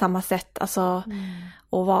jobbade på samma sätt. Alltså,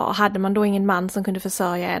 och hade man då ingen man som kunde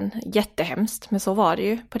försörja en, jättehemskt, men så var det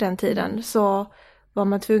ju på den tiden. Så var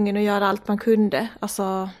man tvungen att göra allt man kunde.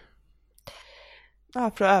 Alltså...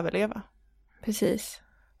 Ja, för att överleva. Precis.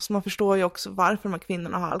 Så man förstår ju också varför de här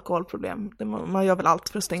kvinnorna har alkoholproblem. Man gör väl allt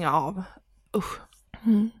för att stänga av.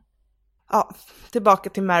 Ja, tillbaka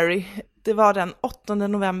till Mary. Det var den 8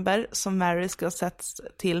 november som Mary ska ha setts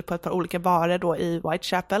till på ett par olika barer då i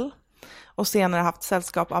Whitechapel. Och senare haft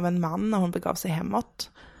sällskap av en man när hon begav sig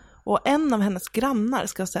hemåt. Och en av hennes grannar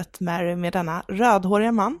ska ha sett Mary med denna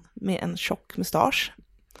rödhåriga man med en tjock mustasch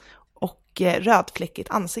och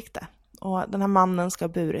rödfläckigt ansikte. Och den här mannen ska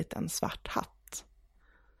ha burit en svart hatt.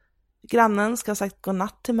 Grannen ska ha sagt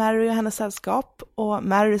godnatt till Mary och hennes sällskap, och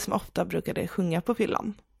Mary som ofta brukade sjunga på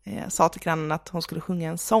fyllan sa till grannen att hon skulle sjunga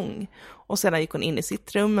en sång. Och sedan gick hon in i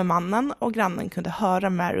sitt rum med mannen och grannen kunde höra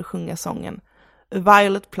Mary sjunga sången A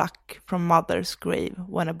violet pluck from mother's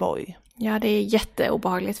grave when a boy. Ja, det är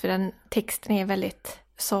jätteobehagligt för den texten är väldigt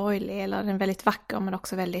sorglig, eller den är väldigt vacker men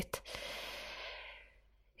också väldigt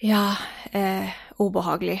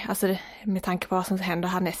obehaglig. Alltså med tanke på vad som händer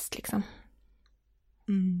härnäst liksom.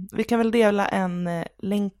 Vi kan väl dela en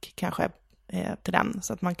länk kanske till den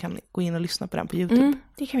så att man kan gå in och lyssna på den på YouTube.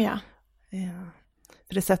 Det kan vi göra.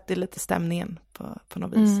 För det sätter lite stämningen på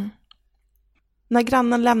något vis. När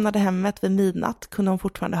grannen lämnade hemmet vid midnatt kunde hon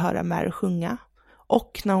fortfarande höra Mary sjunga.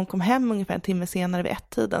 Och när hon kom hem ungefär en timme senare vid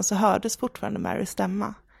 1-tiden så hördes fortfarande Marys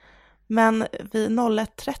stämma. Men vid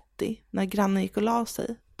 01.30 när grannen gick och la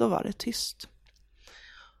sig, då var det tyst.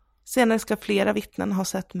 Senare ska flera vittnen ha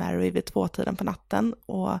sett Mary vid 2-tiden på natten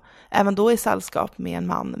och även då i sällskap med en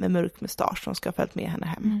man med mörk mustasch som ska ha följt med henne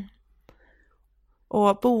hem.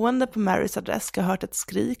 Och boende på Marys adress ska ha hört ett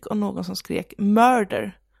skrik och någon som skrek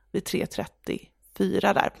murder vid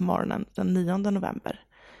 3.34 där på morgonen den 9 november.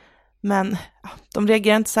 Men de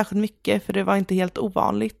reagerade inte särskilt mycket för det var inte helt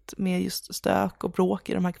ovanligt med just stök och bråk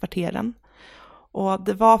i de här kvarteren. Och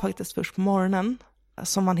det var faktiskt först på morgonen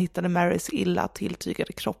som man hittade Marys illa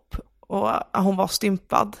tilltygade kropp. Och hon var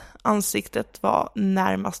stympad. Ansiktet var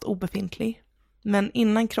närmast obefintlig. Men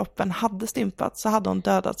innan kroppen hade stympats så hade hon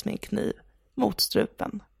dödats med en kniv mot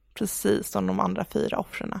strupen. Precis som de andra 4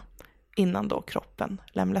 offren. Innan då kroppen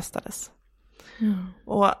lemlästades.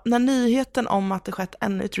 Och när nyheten om att det skett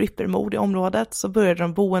ännu ett rippermord i området så började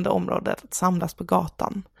de boende området att samlas på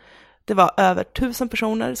gatan. Det var över 1000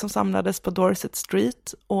 personer som samlades på Dorset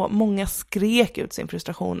Street och många skrek ut sin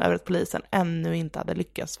frustration över att polisen ännu inte hade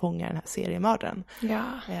lyckats fånga den här seriemördaren. Ja.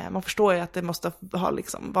 Man förstår ju att det måste ha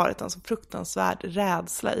liksom varit en så fruktansvärd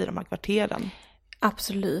rädsla i de här kvarteren.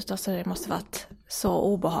 Absolut, alltså det måste varit så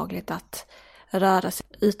obehagligt att röra sig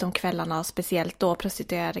ut om kvällarna, speciellt då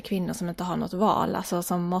prostituerade kvinnor som inte har något val, alltså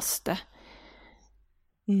som måste.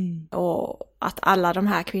 Och att alla de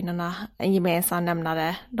här kvinnorna, en gemensam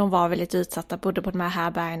nämnare, de var väldigt utsatta både på de här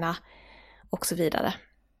härbergerna och så vidare.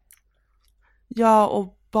 Ja,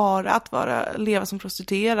 och bara att leva som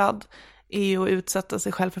prostituerad är ju att utsätta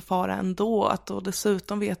sig själv för fara ändå. Att då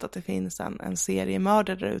dessutom veta att det finns en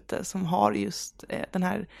seriemördare där ute som har just den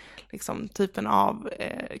här liksom, typen av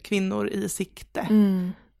kvinnor i sikte.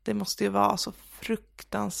 Det måste ju vara så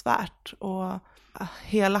fruktansvärt. Och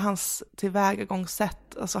hela hans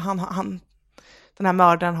tillvägagångssätt, alltså den här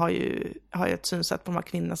mördaren har ju ett synsätt på de här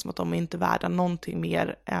kvinnorna som att de är inte värda någonting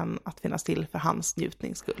mer än att finnas till för hans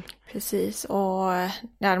njutningsskull. Precis, och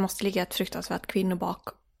det måste ligga ett fruktansvärt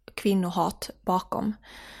kvinnohat bakom.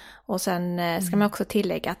 Och sen ska man också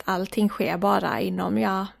tillägga att allting sker bara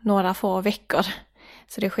inom några få veckor.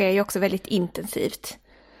 Så det sker ju också väldigt intensivt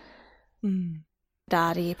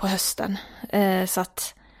där på hösten. Så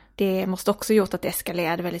att det måste också gjort att det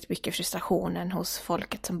eskalerade väldigt mycket frustrationen hos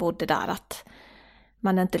folket som bodde där. Att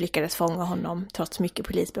man inte lyckades fånga honom trots mycket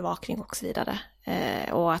polisbevakning och så vidare.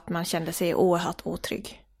 Och att man kände sig oerhört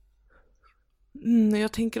otrygg.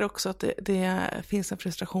 Jag tänker också att det finns en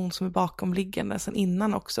frustration som är bakomliggande sedan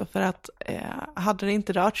innan också. För att hade det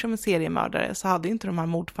inte rört sig om en seriemördare så hade inte de här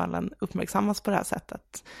mordfallen uppmärksammats på det här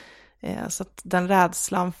sättet. Så att den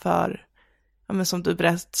rädslan för, men som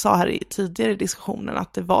du sa här tidigare i diskussionen,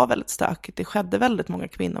 att det var väldigt stökigt. Det skedde väldigt många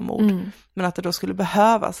kvinnomord. Men att det då skulle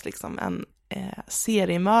behövas liksom en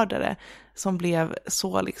seriemördare som blev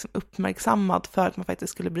så liksom uppmärksammad för att man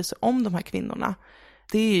faktiskt skulle bry sig om de här kvinnorna.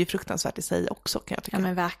 Det är ju fruktansvärt i sig också, kan jag tycka. Ja,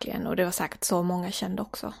 men verkligen. Och det var säkert så många kände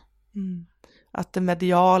också. Att det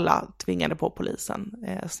mediala tvingade på polisen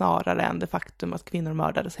snarare än det faktum att kvinnor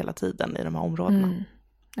mördades hela tiden i de här områdena.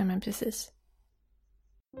 Ja, men precis.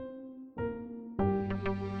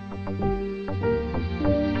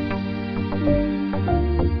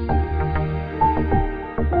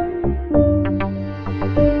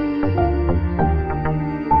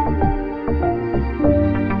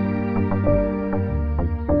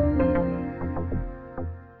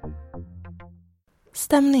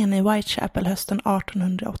 Stämningen i Whitechapel hösten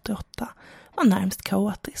 1888 var närmast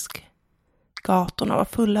kaotisk. Gatorna var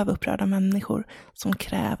fulla av upprörda människor som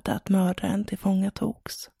krävde att mördaren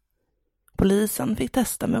tillfångatogs. Polisen fick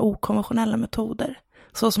testa med okonventionella metoder,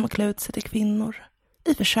 såsom att klä ut sig till kvinnor,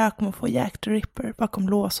 i försök om att få Jack the Ripper bakom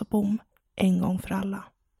lås och bom en gång för alla.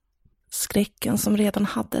 Skräcken som redan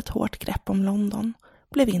hade ett hårt grepp om London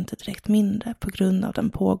blev inte direkt mindre på grund av den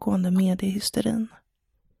pågående mediehysterin.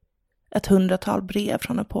 Ett 100-tal brev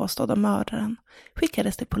från den påstådda mördaren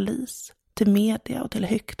skickades till polis, till media och till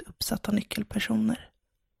högt uppsatta nyckelpersoner.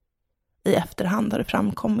 I efterhand har det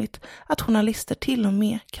framkommit att journalister till och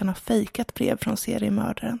med kan ha fejkat brev från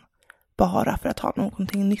seriemördaren bara för att ha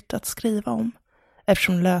någonting nytt att skriva om,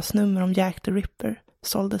 eftersom lösnummer om Jack the Ripper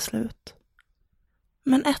sålde slut.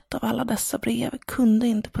 Men ett av alla dessa brev kunde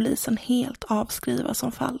inte polisen helt avskriva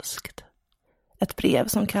som falskt. Ett brev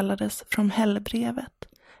som kallades From Hell-brevet,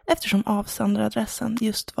 eftersom avsändaradressen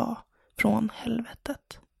just var från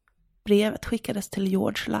helvetet. Brevet skickades till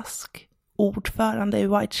George Lusk, ordförande i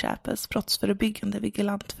Whitechapels brottsförebyggande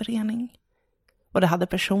vigilantförening. Och det hade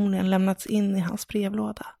personligen lämnats in i hans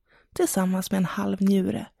brevlåda tillsammans med en halv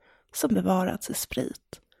njure som bevarats i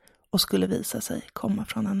sprit och skulle visa sig komma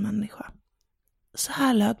från en människa. Så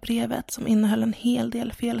här löd brevet, som innehöll en hel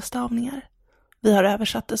del felstavningar. Vi har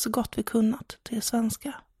översatt det så gott vi kunnat till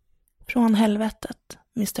svenska. Från helvetet,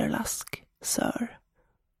 Mr. Lusk, Sir.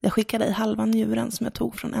 Jag skickade i halva njuren som jag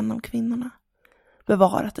tog från en av kvinnorna.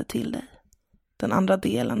 Bevarat det till dig. Den andra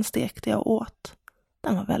delen stekte jag och åt.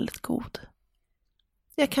 Den var väldigt god.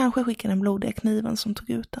 Jag kanske skickar den blodiga kniven som tog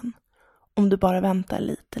ut den. Om du bara väntar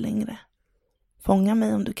lite längre. Fånga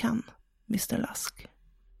mig om du kan, Mr. Lusk.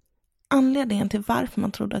 Anledningen till varför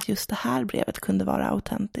man trodde att just det här brevet kunde vara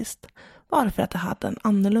autentiskt var för att det hade en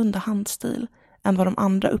annorlunda handstil än vad de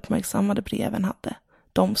andra uppmärksammade breven hade,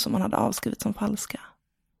 de som man hade avskrivit som falska.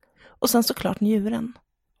 Och sen såklart njuren.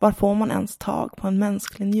 Var får man ens tag på en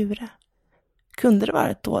mänsklig njure? Kunde det vara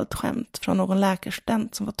ett dolt skämt från någon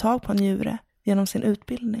läkarstudent som var tag på en njure genom sin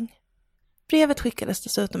utbildning? Brevet skickades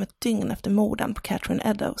dessutom ett dygn efter morden på Catherine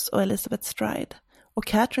Eddowes och Elizabeth Stride, och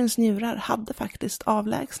Catherines njurar hade faktiskt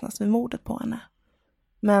avlägsnats vid mordet på henne.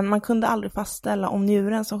 Men man kunde aldrig fastställa om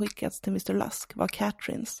njuren som skickats till Mr. Lusk var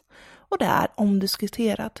Catherines, och det är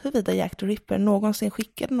omdiskuterat huruvida Jack the Ripper någonsin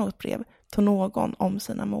skickade något brev till någon om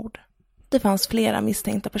sina mord. Det fanns flera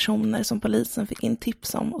misstänkta personer som polisen fick in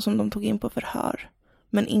tips om och som de tog in på förhör,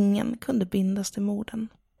 men ingen kunde bindas till morden.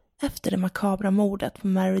 Efter det makabra mordet på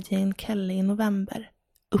Mary Jane Kelly i november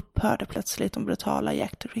upphörde plötsligt de brutala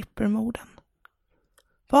Jack the Ripper-morden.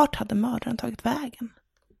 Vart hade mördaren tagit vägen?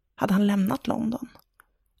 Hade han lämnat London?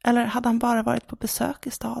 Eller hade han bara varit på besök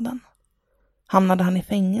i staden? Hamnade han i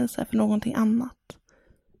fängelse för någonting annat?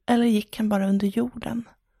 Eller gick han bara under jorden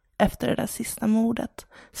efter det där sista mordet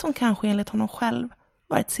som kanske enligt honom själv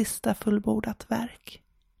var ett sista fullbordat verk?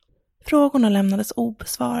 Frågorna lämnades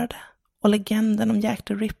obesvarade och legenden om Jack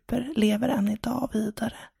the Ripper lever än idag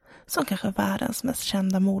vidare som kanske världens mest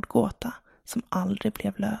kända mordgåta som aldrig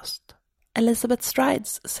blev löst. Elizabeth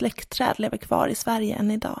Strides släktträd lever kvar i Sverige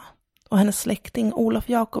än idag, och hennes släkting Olof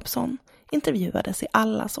Jakobsson intervjuades i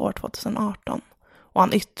Allas år 2018, och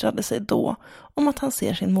han yttrade sig då om att han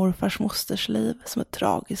ser sin morfars mosters liv som ett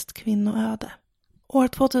tragiskt kvinnoöde. År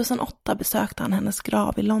 2008 besökte han hennes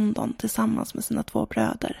grav i London tillsammans med sina 2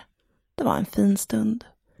 bröder. Det var en fin stund.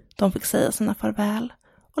 De fick säga sina farväl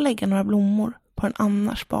och lägga några blommor på den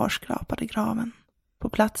annars barskrapade graven. På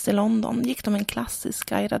plats i London gick de en klassisk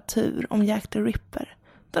guidad tur om Jack the Ripper,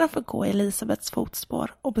 där de får gå i Elisabeths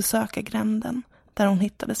fotspår och besöka gränden där hon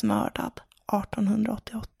hittades mördad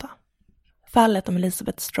 1888. Fallet om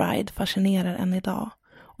Elizabeth Stride fascinerar än idag,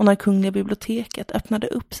 och när Kungliga biblioteket öppnade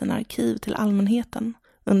upp sina arkiv till allmänheten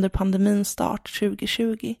under pandemins start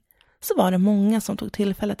 2020 så var det många som tog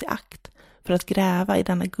tillfället i akt för att gräva i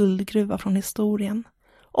denna guldgruva från historien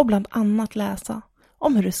och bland annat läsa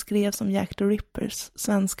om hur det skrevs om Jack the Rippers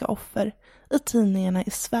svenska offer i tidningarna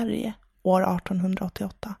i Sverige år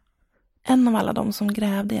 1888. En av alla de som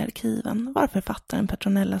grävde i arkiven var författaren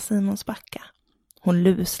Petronella Simonsbacka. Hon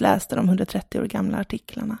lusläste de 130 år gamla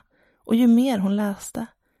artiklarna, och ju mer hon läste,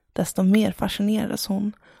 desto mer fascinerades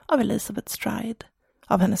hon av Elizabeth Stride,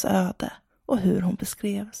 av hennes öde och hur hon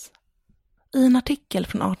beskrevs. I en artikel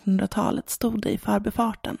från 1800-talet stod det i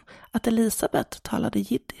förbifarten att Elizabeth talade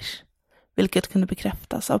jiddisch, vilket kunde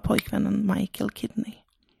bekräftas av pojkvännen Michael Kidney.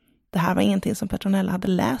 Det här var ingenting som Petronella hade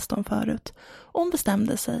läst om förut, och hon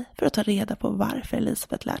bestämde sig för att ta reda på varför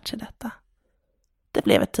Elizabeth lärt sig detta. Det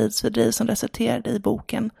blev ett tidsfördriv som resulterade i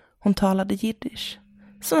boken Hon talade jiddisch,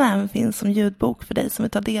 som även finns som ljudbok för dig som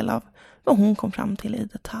vill ta del av vad hon kom fram till i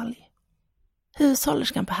detalj.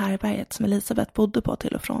 Hushållerskan på härberget som Elizabeth bodde på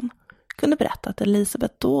till och från kunde berätta att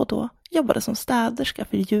Elizabeth då och då jobbade som städerska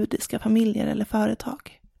för judiska familjer eller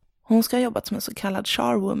företag. Hon ska ha jobbat som en så kallad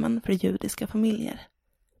charwoman för judiska familjer.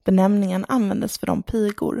 Benämningen användes för de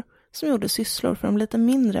pigor som gjorde sysslor för de lite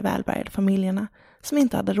mindre välbärgade familjerna som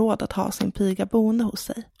inte hade råd att ha sin piga boende hos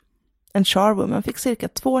sig. En charwoman fick cirka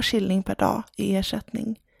 2 shilling per dag i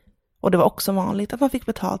ersättning, och det var också vanligt att man fick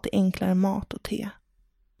betalt i enklare mat och te.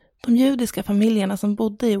 De judiska familjerna som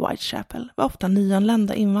bodde i Whitechapel var ofta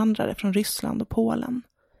nyanlända invandrare från Ryssland och Polen.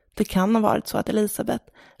 Det kan ha varit så att Elizabeth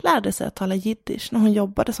lärde sig att tala jiddisch när hon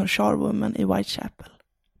jobbade som charwoman i Whitechapel.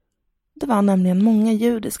 Det var nämligen många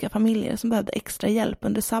judiska familjer som behövde extra hjälp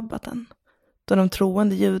under sabbaten, då de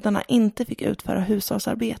troende judarna inte fick utföra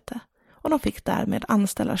hushållsarbete, och de fick därmed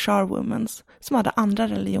anställa charwomans som hade andra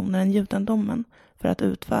religioner än judendomen för att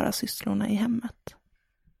utföra sysslorna i hemmet.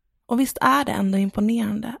 Och visst är det ändå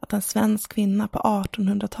imponerande att en svensk kvinna på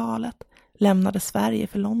 1800-talet lämnade Sverige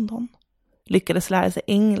för London, lyckades lära sig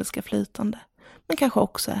engelska flytande, men kanske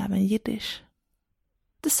också även jiddisch.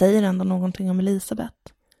 Det säger ändå någonting om Elizabeth.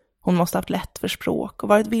 Hon måste ha haft lätt för språk och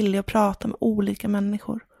varit villig att prata med olika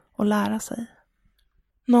människor och lära sig.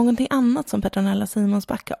 Någonting annat som Petronella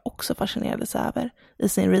Simonsbacka också fascinerades över i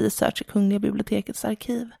sin research i Kungliga bibliotekets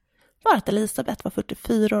arkiv var att Elizabeth var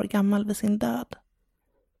 44 år gammal vid sin död.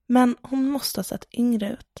 Men hon måste ha sett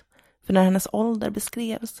yngre ut, för när hennes ålder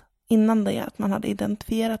beskrevs innan det att man hade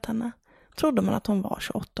identifierat henne trodde man att hon var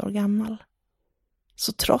 28 år gammal.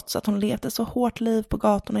 Så trots att hon levde så hårt liv på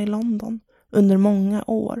gatorna i London under många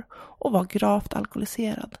år och var gravt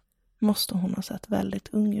alkoholiserad måste hon ha sett väldigt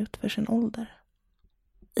ung ut för sin ålder.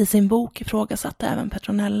 I sin bok ifrågasatte även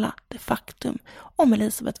Petronella det faktum om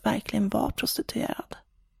Elizabeth verkligen var prostituerad.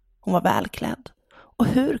 Hon var välklädd, och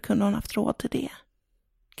hur kunde hon haft råd till det?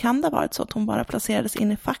 Kan det ha varit så att hon bara placerades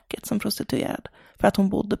in i facket som prostituerad för att hon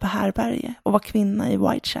bodde på härberge och var kvinna i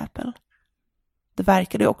Whitechapel? Det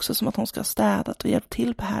verkade också som att hon ska ha städat och hjälpt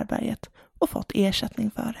till på härberget och fått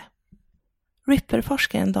ersättning för det.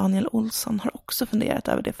 Ripper-forskaren Daniel Olsson har också funderat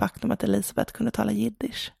över det faktum att Elizabeth kunde tala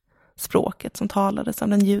jiddisch, språket som talades av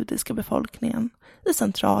den judiska befolkningen i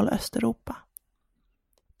central- och Östeuropa.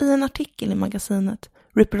 I en artikel i magasinet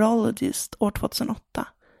Ripperologist år 2008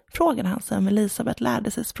 frågade han sig om Elizabeth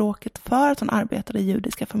lärde sig språket för att hon arbetade i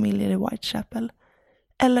judiska familjer i Whitechapel,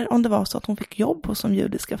 eller om det var så att hon fick jobb hos de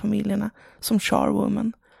judiska familjerna som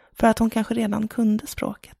charwoman för att hon kanske redan kunde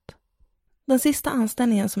språket. Den sista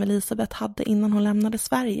anställningen som Elizabeth hade innan hon lämnade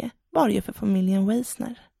Sverige var ju för familjen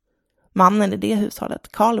Weisner. Mannen i det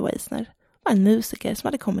hushållet, Carl Weisner, var en musiker som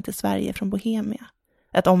hade kommit till Sverige från Bohemia,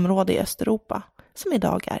 ett område i Östeuropa som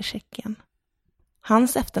idag är Tjeckien.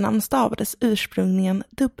 Hans efternamn stavades ursprungligen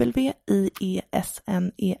W-I-E-S-N-E-R,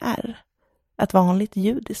 ett vanligt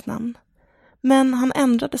judiskt namn. Men han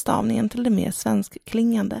ändrade stavningen till det mer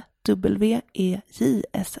svenskklingande W-E-J-S-N-E-R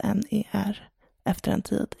efter en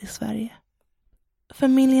tid i Sverige.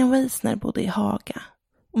 Familjen Weisner bodde i Haga,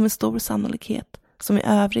 och med stor sannolikhet, som i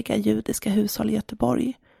övriga judiska hushåll i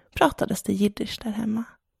Göteborg, pratades det jiddisch där hemma.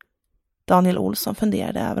 Daniel Olsson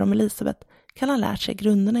funderade över om Elizabeth kan ha lärt sig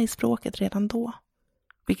grunderna i språket redan då,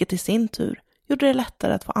 vilket i sin tur gjorde det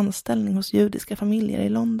lättare att få anställning hos judiska familjer i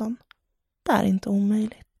London. Det är inte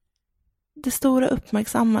omöjligt. Det stora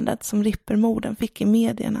uppmärksammandet som Rippermorden fick i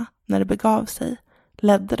medierna när det begav sig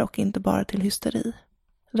ledde dock inte bara till hysteri.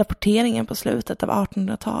 Rapporteringen på slutet av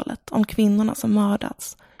 1800-talet om kvinnorna som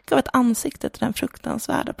mördats gav ett ansikte till den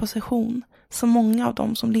fruktansvärda position som många av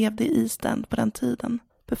dem som levde i East End på den tiden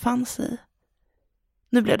befann sig i.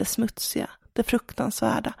 Nu blev det smutsiga, det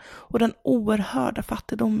fruktansvärda och den oerhörda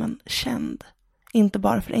fattigdomen känd, inte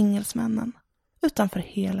bara för engelsmännen, utan för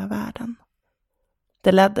hela världen.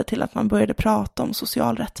 Det ledde till att man började prata om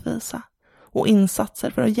social rättvisa, och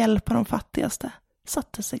insatser för att hjälpa de fattigaste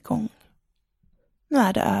sattes igång. Nu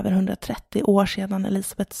är det över 130 år sedan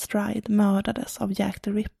Elizabeth Stride mördades av Jack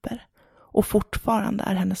the Ripper, och fortfarande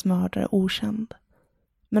är hennes mördare okänd.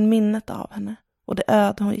 Men minnet av henne och det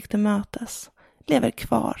öde hon gick till mötes lever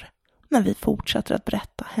kvar när vi fortsätter att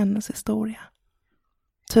berätta hennes historia.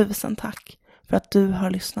 Tusen tack för att du har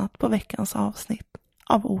lyssnat på veckans avsnitt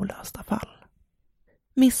av Olösta fall.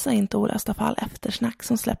 Missa inte Olösta fall eftersnack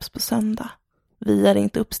som släpps på söndag. Vi har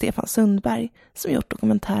ringt upp Stefan Sundberg som gjort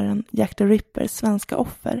dokumentären Jack the Rippers svenska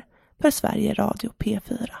offer för Sverige Radio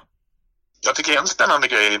P4. Jag tycker en spännande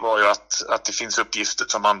grej var ju att det finns uppgifter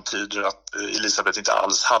som antyder att Elizabeth inte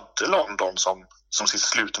alls hade London som sitt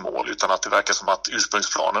slutmål, utan att det verkar som att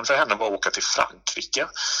ursprungsplanen för henne var att åka till Frankrike.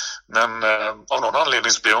 Men av någon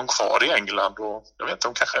anledning så blev hon kvar i England, och jag vet inte,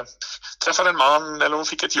 hon kanske träffade en man eller hon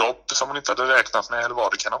fick ett jobb som hon inte hade räknat med eller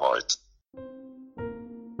vad det kan ha varit.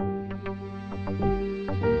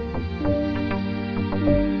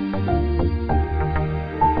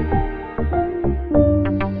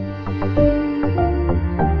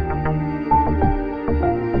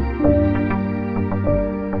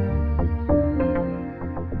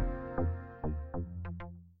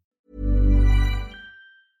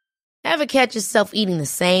 Ever catch yourself eating the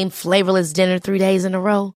same flavorless dinner 3 days in a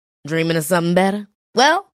row? Dreaming of something better?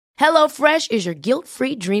 Well, HelloFresh is your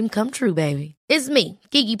guilt-free dream come true, baby. It's me,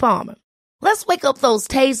 Keke Palmer. Let's wake up those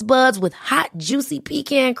taste buds with hot, juicy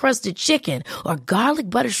pecan-crusted chicken or garlic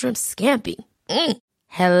butter shrimp scampi.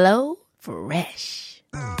 Hello Fresh.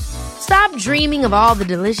 Stop dreaming of all the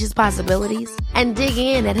delicious possibilities and dig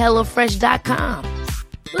in at HelloFresh.com.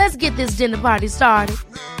 Let's get this dinner party started.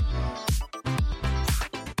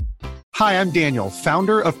 Hi, I'm Daniel,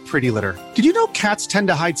 founder of Pretty Litter. Did you know cats tend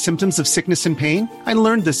to hide symptoms of sickness and pain? I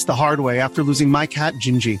learned this the hard way after losing my cat,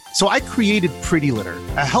 Gingy. So I created Pretty Litter,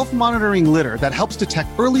 a health monitoring litter that helps detect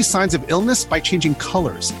early signs of illness by changing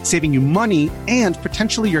colors, saving you money and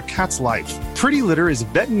potentially your cat's life. Pretty Litter is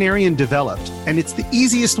veterinarian developed, and it's the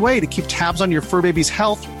easiest way to keep tabs on your fur baby's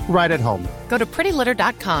health right at home. Go to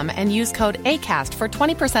prettylitter.com and use code ACAST for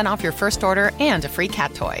 20% off your first order and a free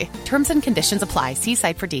cat toy. Terms and conditions apply. See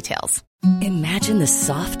site for details. Imagine the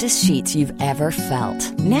softest sheets you've ever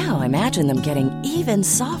felt. Now imagine them getting even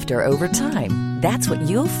softer over time. That's what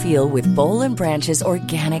you'll feel with Boll & Branch's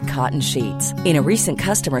organic cotton sheets. In a recent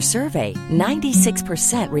customer survey,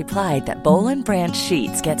 96% replied that Boll & Branch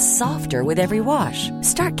sheets get softer with every wash.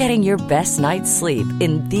 Start getting your best night's sleep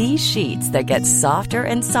in these sheets that get softer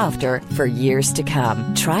and softer for years to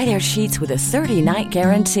come. Try their sheets with a 30-night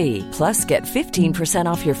guarantee. Plus, get 15%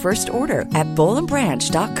 off your first order at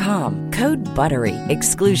bollandbranch.com. Code BUTTERY.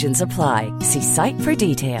 Exclusions apply. See site for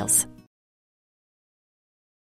details.